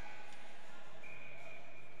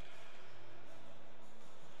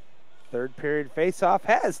 Third period face-off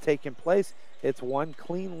has taken place. It's won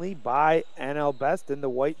cleanly by NL Best in the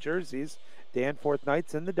white jerseys, Danforth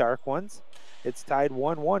Knights in the dark ones. It's tied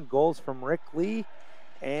 1-1. Goals from Rick Lee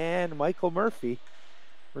and Michael Murphy,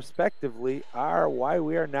 respectively, are why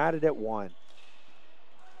we are knotted at 1.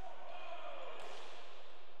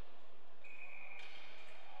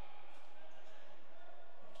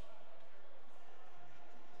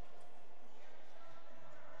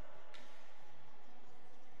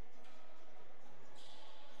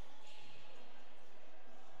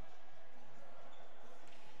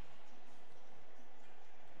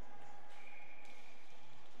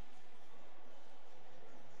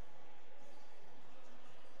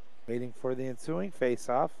 Waiting for the ensuing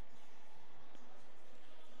face-off.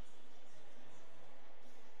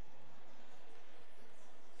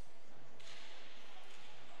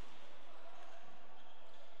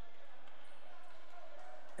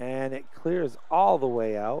 And it clears all the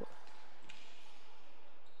way out.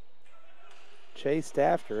 Chased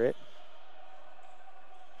after it.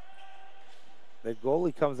 The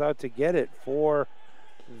goalie comes out to get it for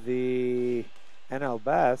the NL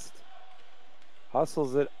Best.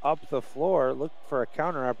 Hustles it up the floor, looked for a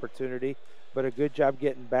counter opportunity, but a good job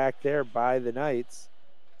getting back there by the Knights.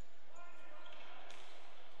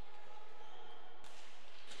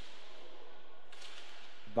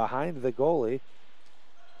 Behind the goalie.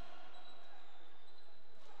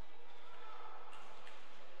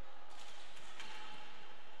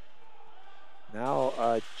 Now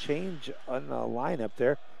a change on the lineup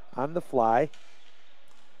there on the fly.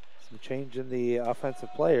 Some change in the offensive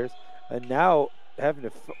players. And now having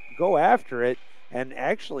to go after it and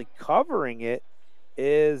actually covering it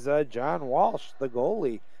is John Walsh, the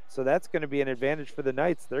goalie. So that's going to be an advantage for the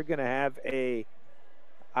Knights. They're going to have a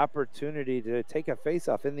opportunity to take a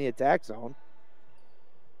faceoff in the attack zone.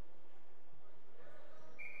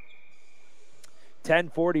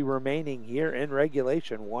 10:40 remaining here in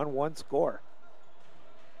regulation, 1-1 score.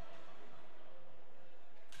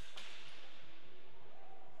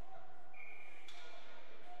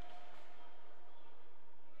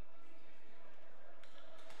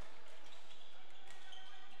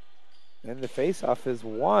 And the faceoff is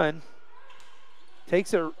won.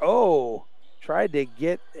 Takes a, tried to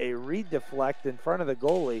get a read deflect in front of the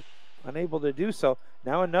goalie. Unable to do so.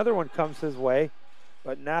 Now another one comes his way,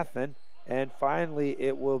 but nothing. And finally,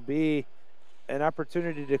 it will be an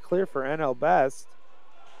opportunity to clear for NL Best.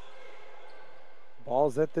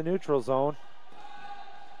 Ball's at the neutral zone.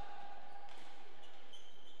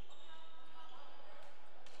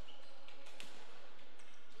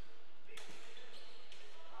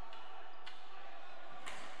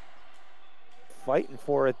 Fighting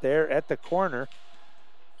for it there at the corner.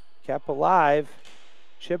 Kept alive,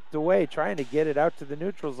 chipped away, trying to get it out to the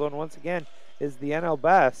neutral zone once again is the NL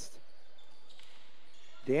Best.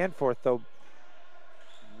 Danforth, though,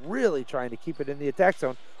 really trying to keep it in the attack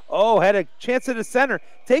zone. Oh, had a chance at the center.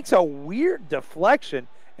 Takes a weird deflection.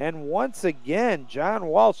 And once again, John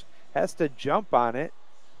Walsh has to jump on it.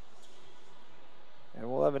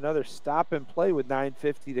 And we'll have another stop and play with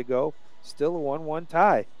 9:50 to go. Still a 1-1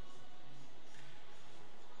 tie.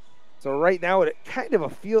 So right now it kind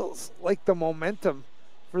of feels like the momentum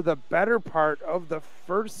for the better part of the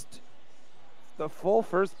full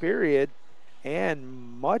first period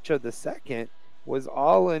and much of the second was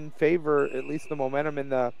all in favor, at least the momentum in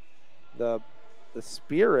the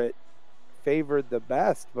spirit favored the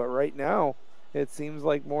Best. But right now it seems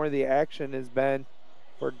like more of the action has been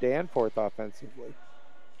for Danforth offensively.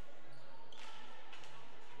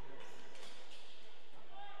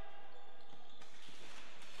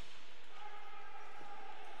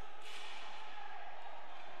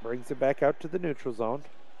 Brings it back out to the neutral zone.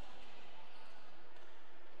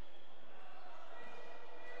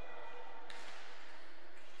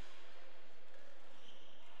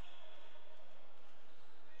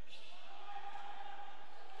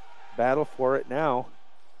 Battle for it now.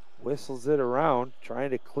 Whistles it around, trying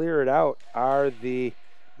to clear it out are the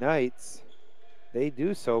Knights. They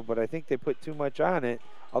do so, but I think they put too much on it.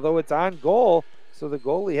 Although it's on goal, so the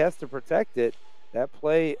goalie has to protect it. That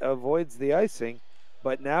play avoids the icing.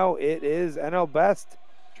 But now it is NL Best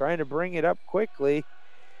trying to bring it up quickly.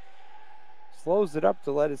 Slows it up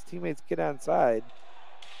to let his teammates get onside.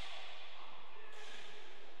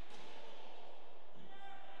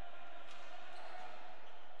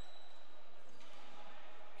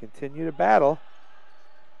 Continue to battle.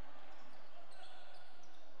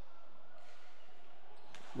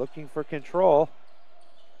 Looking for control.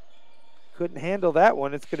 Couldn't handle that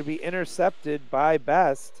one. It's going to be intercepted by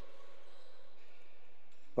Best.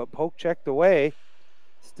 But poke checked away.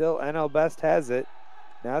 Still NL Best has it.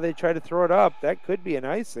 Now they try to throw it up. That could be an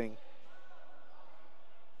icing.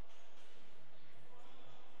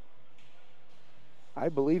 I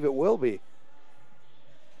believe it will be.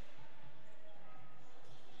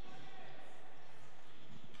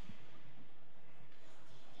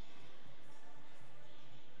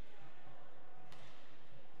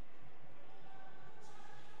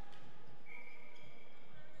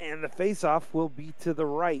 And the faceoff will be to the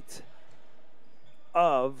right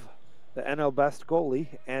of the NL Best goalie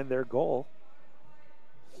and their goal.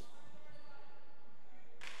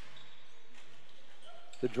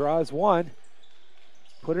 The draw is won.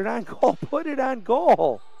 Put it on goal. Put it on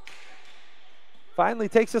goal. Finally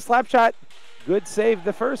takes a slap shot. Good save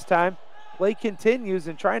the first time. Play continues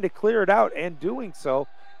and trying to clear it out, and doing so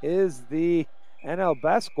is the NL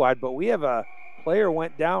Best squad. But we have a player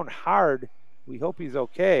went down hard. We hope he's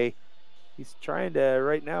okay. He's trying to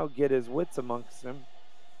right now get his wits amongst him.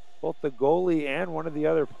 Both the goalie and one of the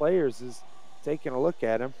other players is taking a look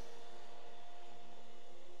at him.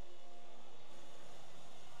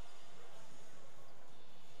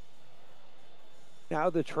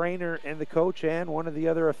 Now the trainer and the coach and one of the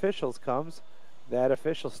other officials comes. That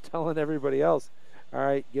official's telling everybody else, all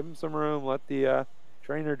right, give him some room, let the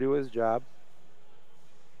trainer do his job.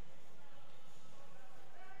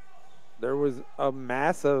 There was a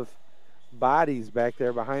mass of bodies back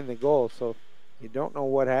there behind the goal, so you don't know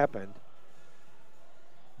what happened.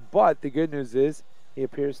 But the good news is he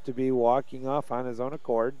appears to be walking off on his own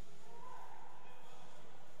accord.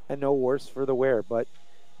 And no worse for the wear. But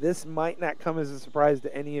this might not come as a surprise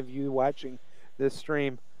to any of you watching this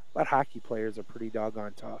stream, but hockey players are pretty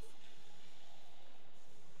doggone tough.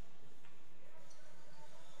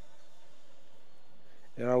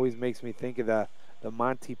 It always makes me think of the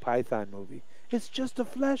Monty Python movie. It's just a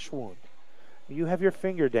flesh wound. You have your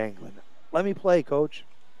finger dangling. Let me play, coach.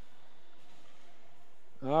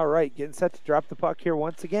 All right, getting set to drop the puck here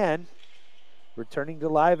once again. Returning to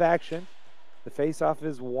live action. The faceoff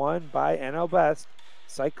is won by NL Best.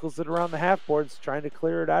 Cycles it around the half boards, trying to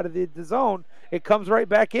clear it out of the zone. It comes right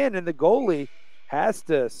back in, and the goalie has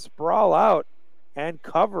to sprawl out and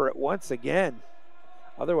cover it once again.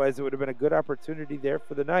 Otherwise, it would have been a good opportunity there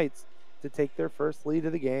for the Knights to take their first lead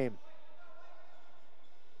of the game.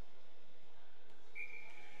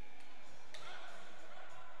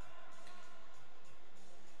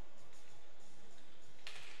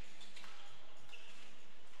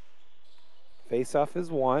 Face-off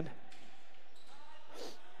is won.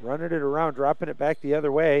 Running it around, dropping it back the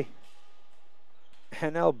other way.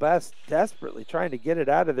 NL Best desperately trying to get it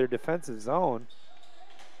out of their defensive zone.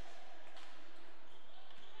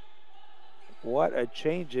 What a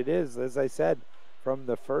change it is, as I said, from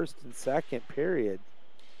the first and second period.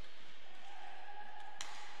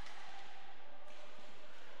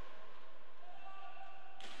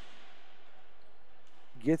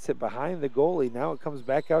 Gets it behind the goalie. Now it comes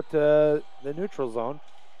back out to the neutral zone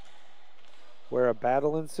where a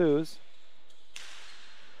battle ensues.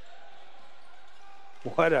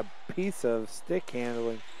 What a piece of stick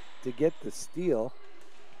handling to get the steal.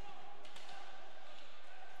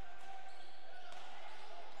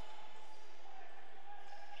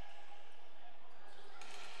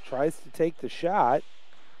 Tries to take the shot.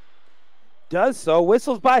 Does so,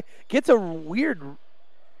 whistles by, gets a weird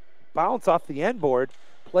bounce off the end board.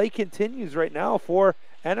 Play continues right now for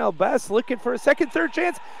NL Best, looking for a second, third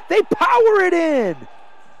chance. They power it in.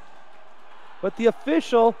 But the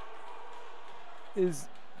official is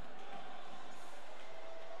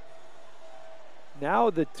now,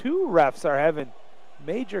 the two refs are having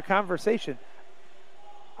major conversation.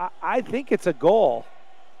 I think it's a goal.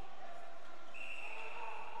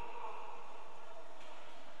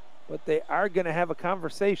 But they are going to have a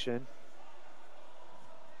conversation.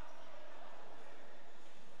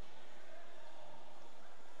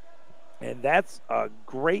 And that's a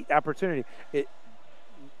great opportunity.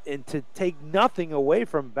 And to take nothing away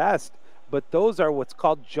from Best, but those are what's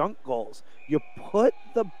called junk goals. You put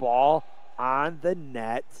the ball on the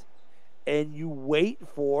net and you wait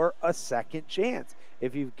for a second chance.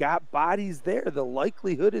 If you've got bodies there, the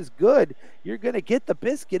likelihood is good you're going to get the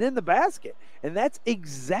biscuit in the basket. And that's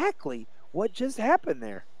exactly what just happened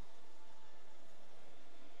there.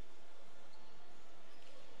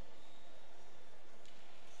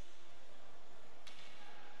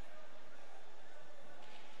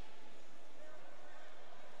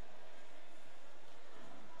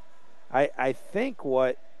 I think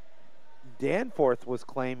what Danforth was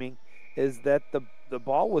claiming is that the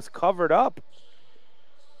ball was covered up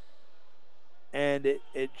and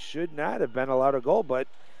it should not have been allowed a goal, but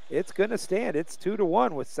it's going to stand. It's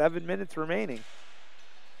 2-1 with 7 minutes remaining.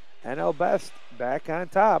 NL Best back on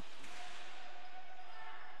top.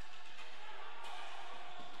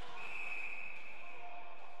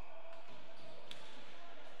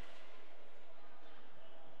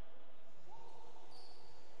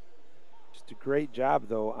 Just a great job,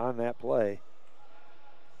 though, on that play.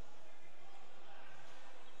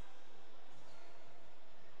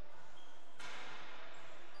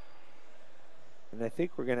 And I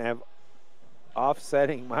think we're going to have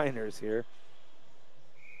offsetting minors here.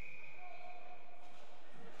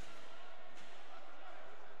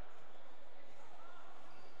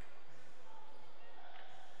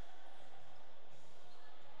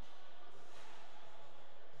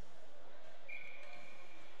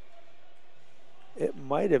 It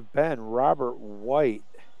might have been Robert White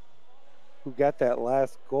who got that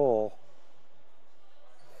last goal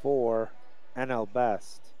for NL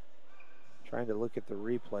Best. Trying to look at the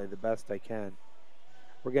replay the best I can.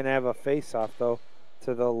 We're going to have a face-off, though,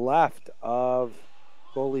 to the left of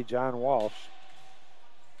goalie John Walsh.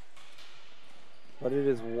 But it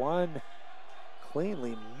is won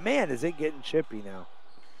cleanly. Man, is it getting chippy now.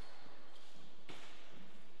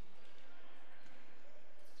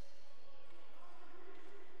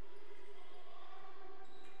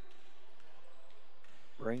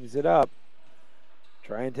 Brings it up.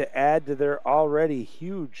 Trying to add to their already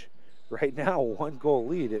huge, right now, 1-goal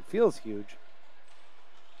lead. It feels huge.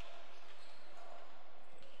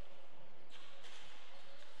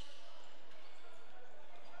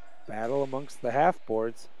 Battle amongst the half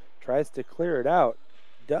boards. Tries to clear it out.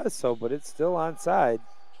 Does so, but it's still onside.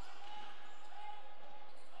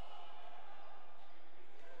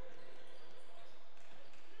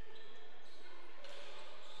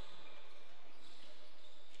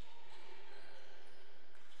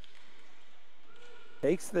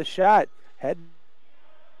 Takes the shot. Head.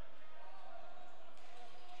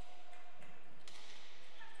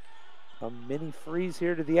 A mini freeze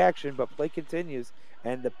here to the action, but play continues.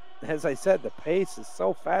 And as I said, the pace is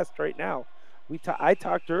so fast right now. I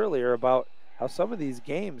talked earlier about how some of these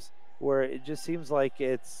games where it just seems like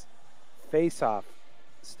it's face-off,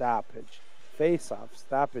 stoppage, face-off,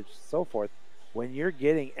 stoppage, so forth. When you're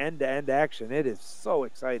getting end-to-end action, it is so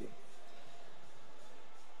exciting.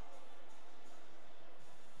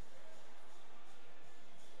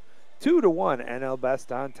 Two to 1, NL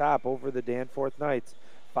Best on top over the Danforth Knights.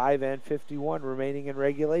 5:51 remaining in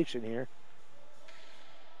regulation here.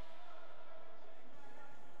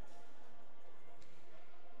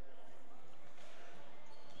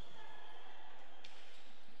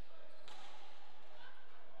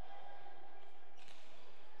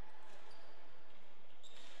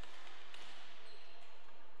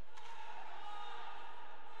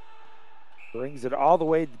 Brings it all the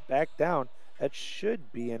way back down. That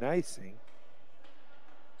should be an icing.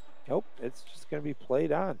 Nope, it's just going to be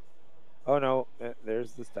played on. Oh no,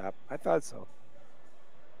 there's the stop. I thought so.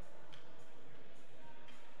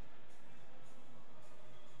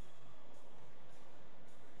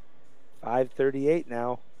 .538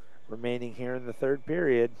 now remaining here in the third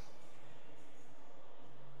period.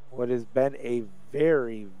 What has been a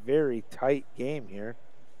very, very tight game here.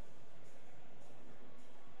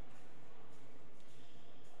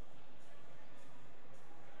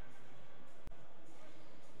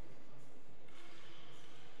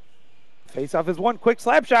 Face-off is one quick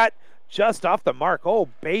slap shot, just off the mark. Oh,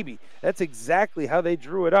 baby. That's exactly how they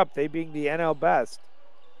drew it up, they being the NL Best.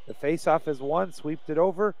 The face-off is one, sweeped it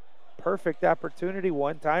over. Perfect opportunity,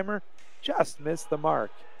 one-timer. Just missed the mark.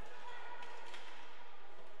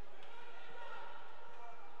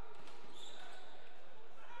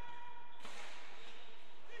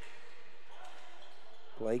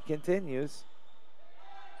 Play continues.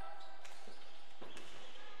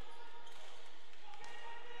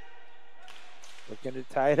 Looking to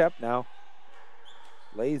tie it up now.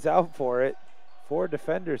 Lays out for it. Four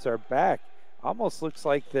defenders are back. Almost looks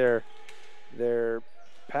like their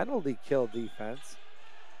penalty kill defense.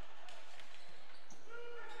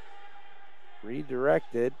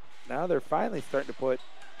 Redirected. Now they're finally starting to put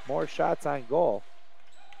more shots on goal.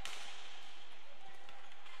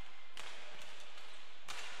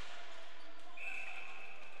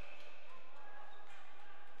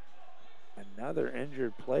 Another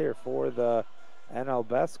injured player for the NL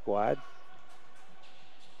Best squad.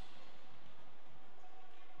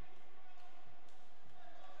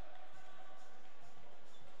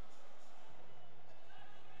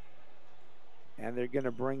 And they're going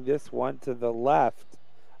to bring this one to the left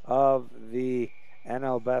of the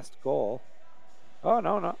NL Best goal. Oh,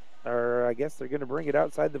 no. Or I guess they're going to bring it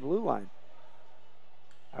outside the blue line.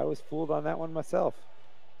 I was fooled on that one myself.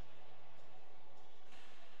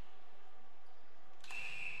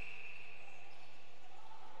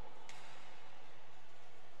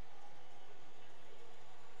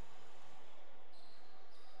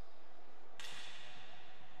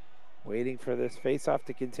 Waiting for this face-off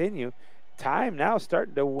to continue. Time now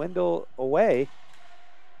starting to dwindle away.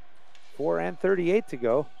 4:38 to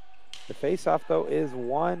go. The face-off, though, is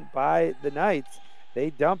won by the Knights. They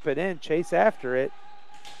dump it in, chase after it.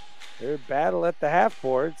 Their battle at the half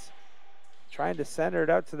boards. Trying to center it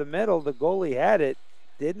out to the middle. The goalie had it.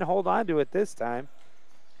 Didn't hold on to it this time.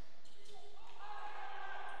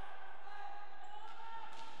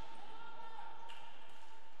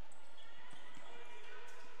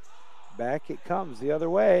 Back it comes the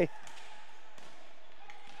other way.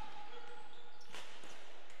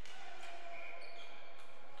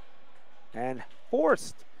 And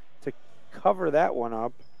forced to cover that one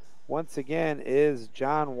up once again is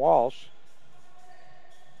John Walsh.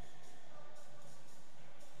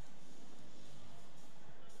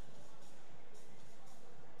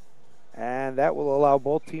 And that will allow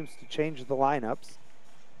both teams to change the lineups.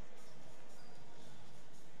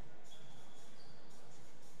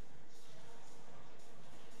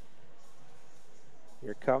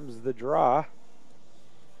 Here comes the draw.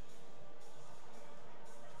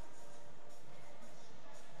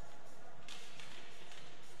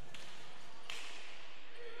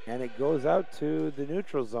 And it goes out to the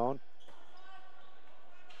neutral zone.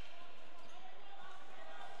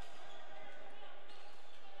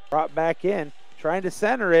 Brought back in, trying to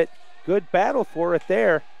center it. Good battle for it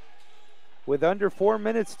there. With under 4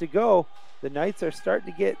 minutes to go, the Knights are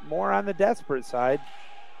starting to get more on the desperate side.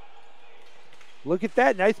 Look at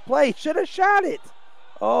that, nice play. Should have shot it.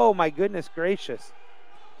 Oh my goodness gracious.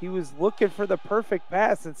 He was looking for the perfect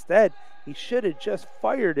pass. Instead, he should have just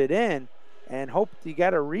fired it in and hoped he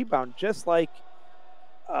got a rebound, just like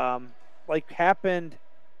happened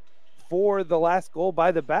for the last goal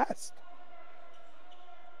by the Best.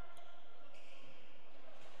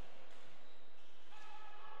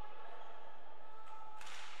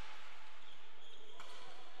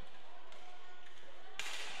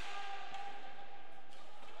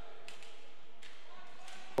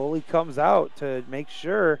 Goalie comes out to make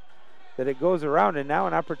sure that it goes around, and now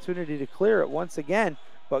an opportunity to clear it once again,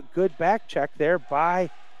 but good back check there by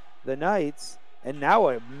the Knights, and now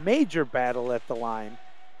a major battle at the line.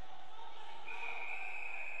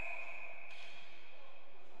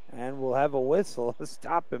 And we'll have a whistle, a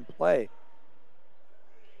stop and play.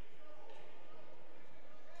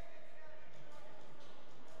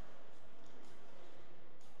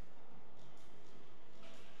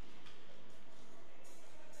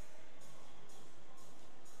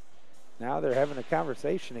 Now they're having a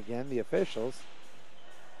conversation again, the officials.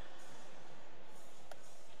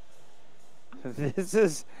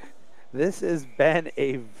 This has been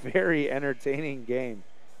a very entertaining game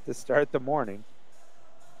to start the morning.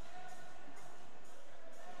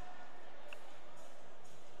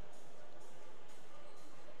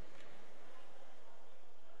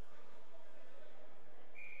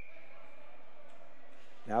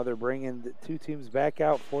 Now they're bringing the two teams back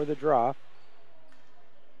out for the draw.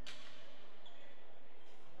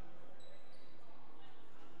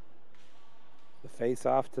 The face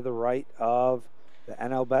off to the right of the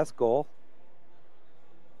NL Best goal.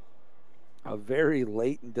 A very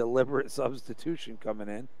late and deliberate substitution coming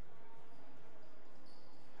in.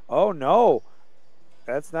 Oh no,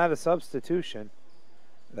 that's not a substitution.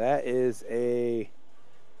 That is a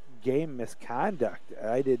game misconduct.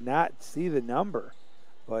 I did not see the number,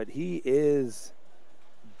 but he is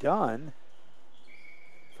done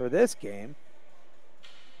for this game.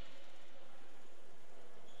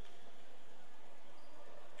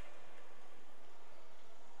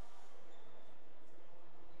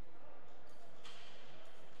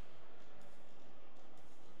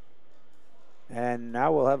 And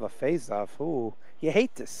now we'll have a face-off. Ooh, you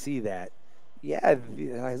hate to see that. Yeah,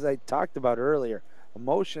 as I talked about earlier,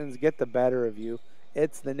 emotions get the better of you.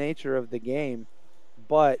 It's the nature of the game,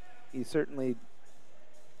 but you certainly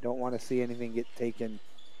don't want to see anything get taken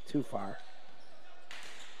too far.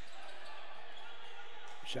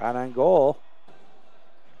 Shot on goal,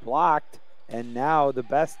 blocked, and now the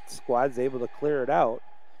best squad's able to clear it out,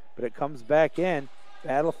 but it comes back in.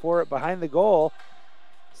 Battle for it behind the goal.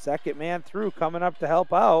 Second man through, coming up to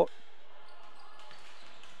help out.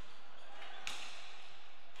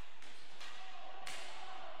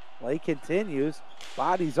 Play continues.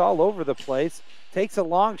 Bodies all over the place. Takes a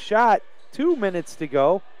long shot. 2 minutes to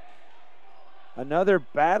go. Another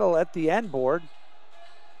battle at the end board.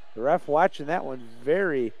 The ref watching that one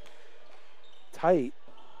very tight.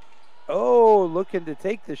 Oh, looking to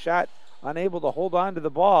take the shot. Unable to hold on to the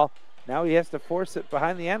ball. Now he has to force it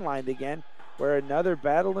behind the end line again, where another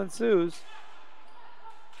battle ensues.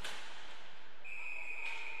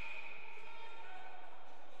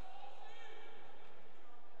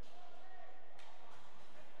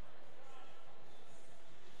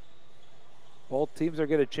 Both teams are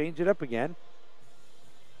going to change it up again.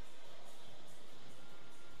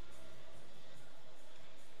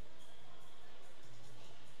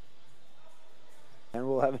 And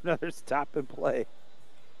we'll have another stop and play.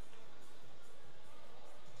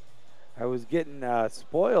 I was getting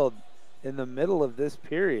spoiled in the middle of this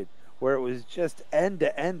period where it was just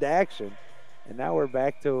end-to-end action. And now we're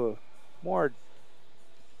back to more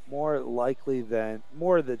likely than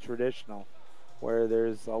more the traditional, where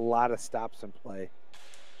there's a lot of stops and play.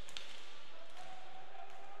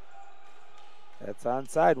 That's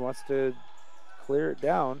onside, wants to clear it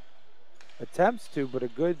down. Attempts to, but a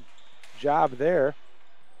good job there.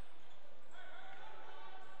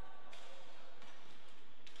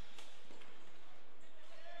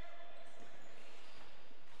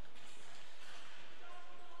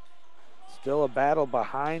 Still a battle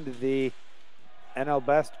behind the NL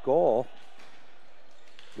Best goal.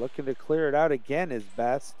 Looking to clear it out again is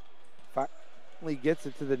Best. Finally gets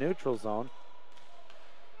it to the neutral zone.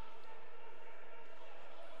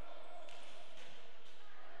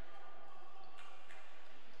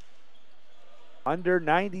 Under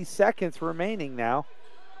 90 seconds remaining now.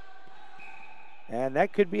 And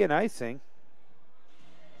that could be an icing.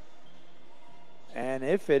 And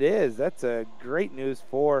if it is, that's a great news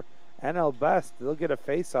for NL Best. They'll get a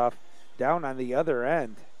face-off down on the other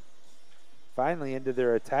end. Finally into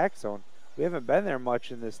their attack zone. We haven't been there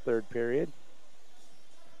much in this third period.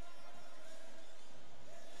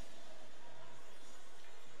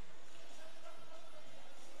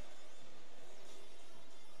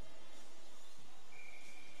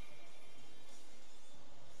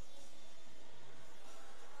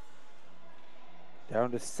 Down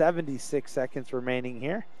to 76 seconds remaining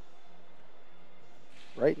here.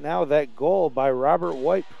 Right now, that goal by Robert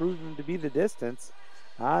White proving to be the distance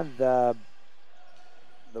on the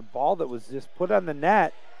ball that was just put on the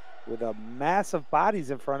net. with a mass of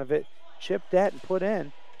bodies in front of it, chipped at and put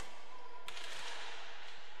in.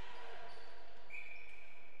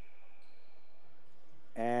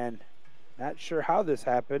 And not sure how this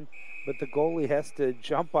happened, but the goalie has to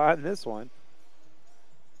jump on this one.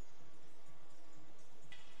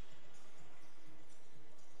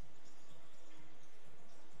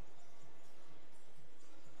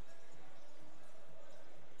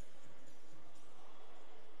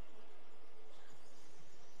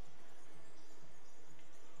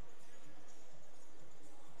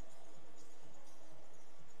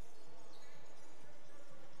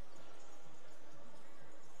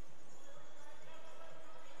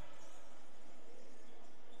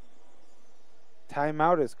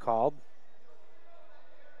 Timeout is called.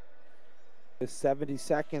 With 70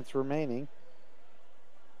 seconds remaining.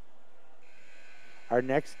 Our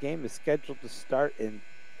next game is scheduled to start in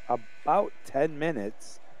about 10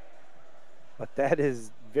 minutes, but that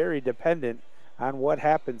is very dependent on what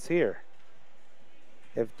happens here.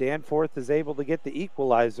 If Danforth is able to get the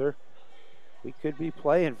equalizer, we could be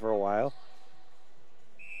playing for a while.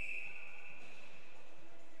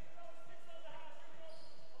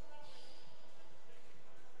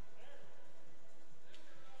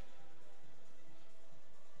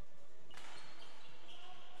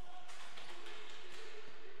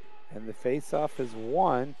 And the face-off is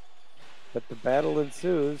won, but the battle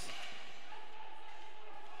ensues.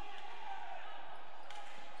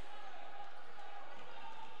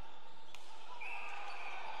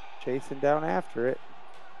 Chasing down after it.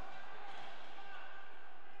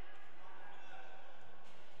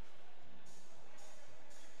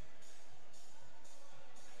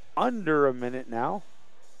 Under a minute now.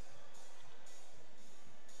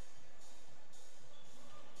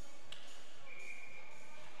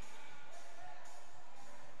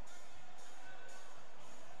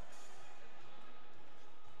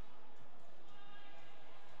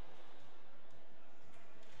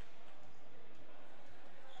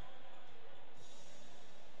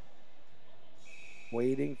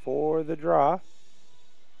 Waiting for the draw.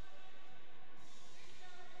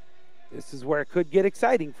 This is where it could get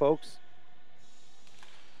exciting, folks.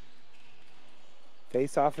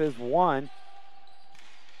 Face-off is won.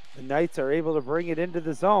 The Knights are able to bring it into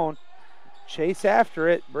the zone. Chase after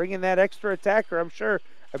it, bringing that extra attacker, I'm sure.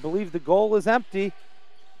 I believe the goal is empty.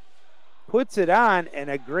 Puts it on, and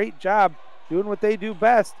a great job doing what they do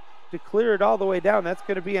best to clear it all the way down. That's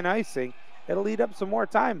going to be an icing. It'll eat up some more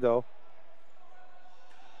time, though.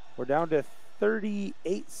 We're down to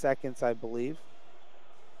 38 seconds, I believe.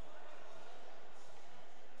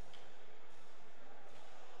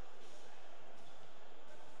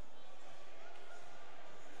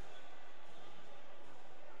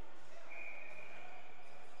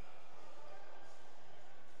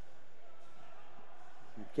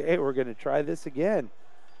 Okay, we're going to try this again.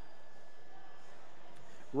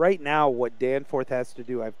 Right now, what Danforth has to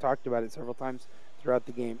do, I've talked about it several times throughout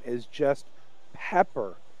the game, is just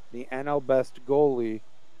pepper the NL Best goalie,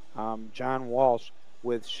 John Walsh,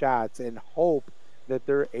 with shots and hope that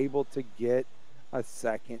they're able to get a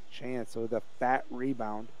second chance with a fat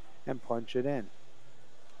rebound and punch it in.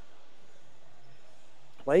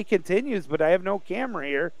 Play continues, but I have no camera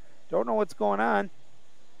here. Don't know what's going on.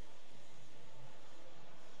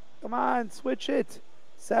 Come on, switch it.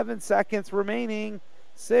 7 seconds remaining.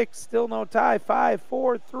 6, still no tie. 5,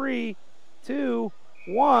 4, 3, 2,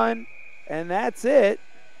 1, and that's it.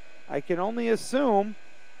 I can only assume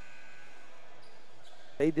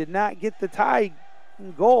they did not get the tie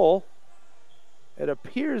goal. It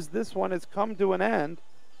appears this one has come to an end.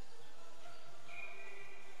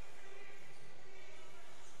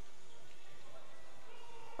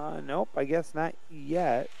 Nope, I guess not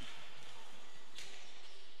yet.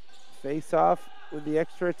 Face off with the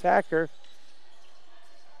extra attacker.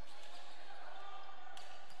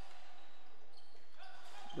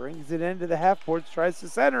 Brings it into the half boards, tries to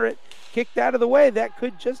center it. Kicked out of the way. That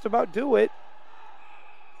could just about do it.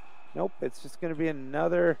 Nope, it's just going to be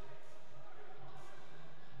another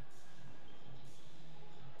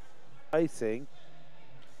icing.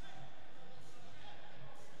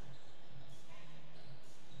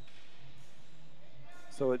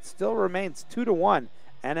 So it still remains 2-1.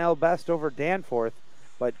 NL Best over Danforth.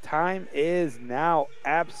 But time is now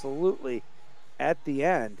absolutely at the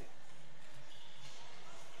end.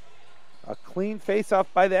 A clean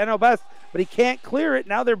face-off by the NL Best, but he can't clear it.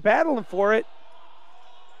 Now they're battling for it.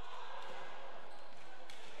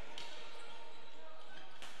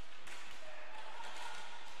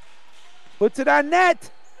 Puts it on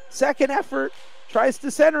net. Second effort. Tries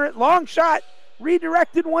to center it. Long shot.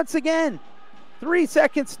 Redirected once again. 3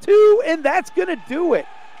 seconds, 2, and that's going to do it.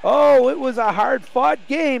 Oh, it was a hard-fought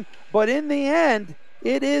game, but in the end,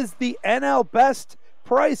 it is the NL Best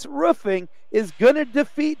Price Roofing is going to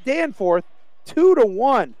defeat Danforth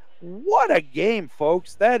 2-1. What a game,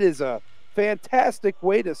 folks. That is a fantastic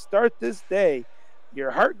way to start this day.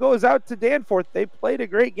 Your heart goes out to Danforth. They played a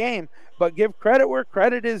great game, but give credit where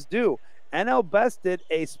credit is due. NL Best did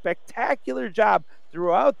a spectacular job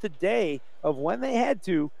throughout the day of when they had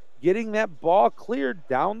to, getting that ball cleared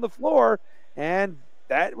down the floor, and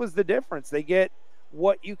that was the difference. They get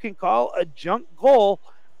what you can call a junk goal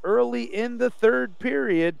early in the third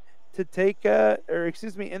period to take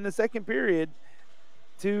in the second period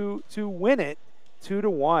to win it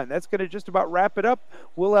 2-1. That's going to just about wrap it up.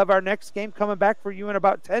 We'll have our next game coming back for you in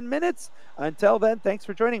about 10 minutes. Until then, thanks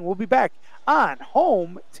for joining. We'll be back on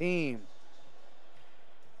Home Team.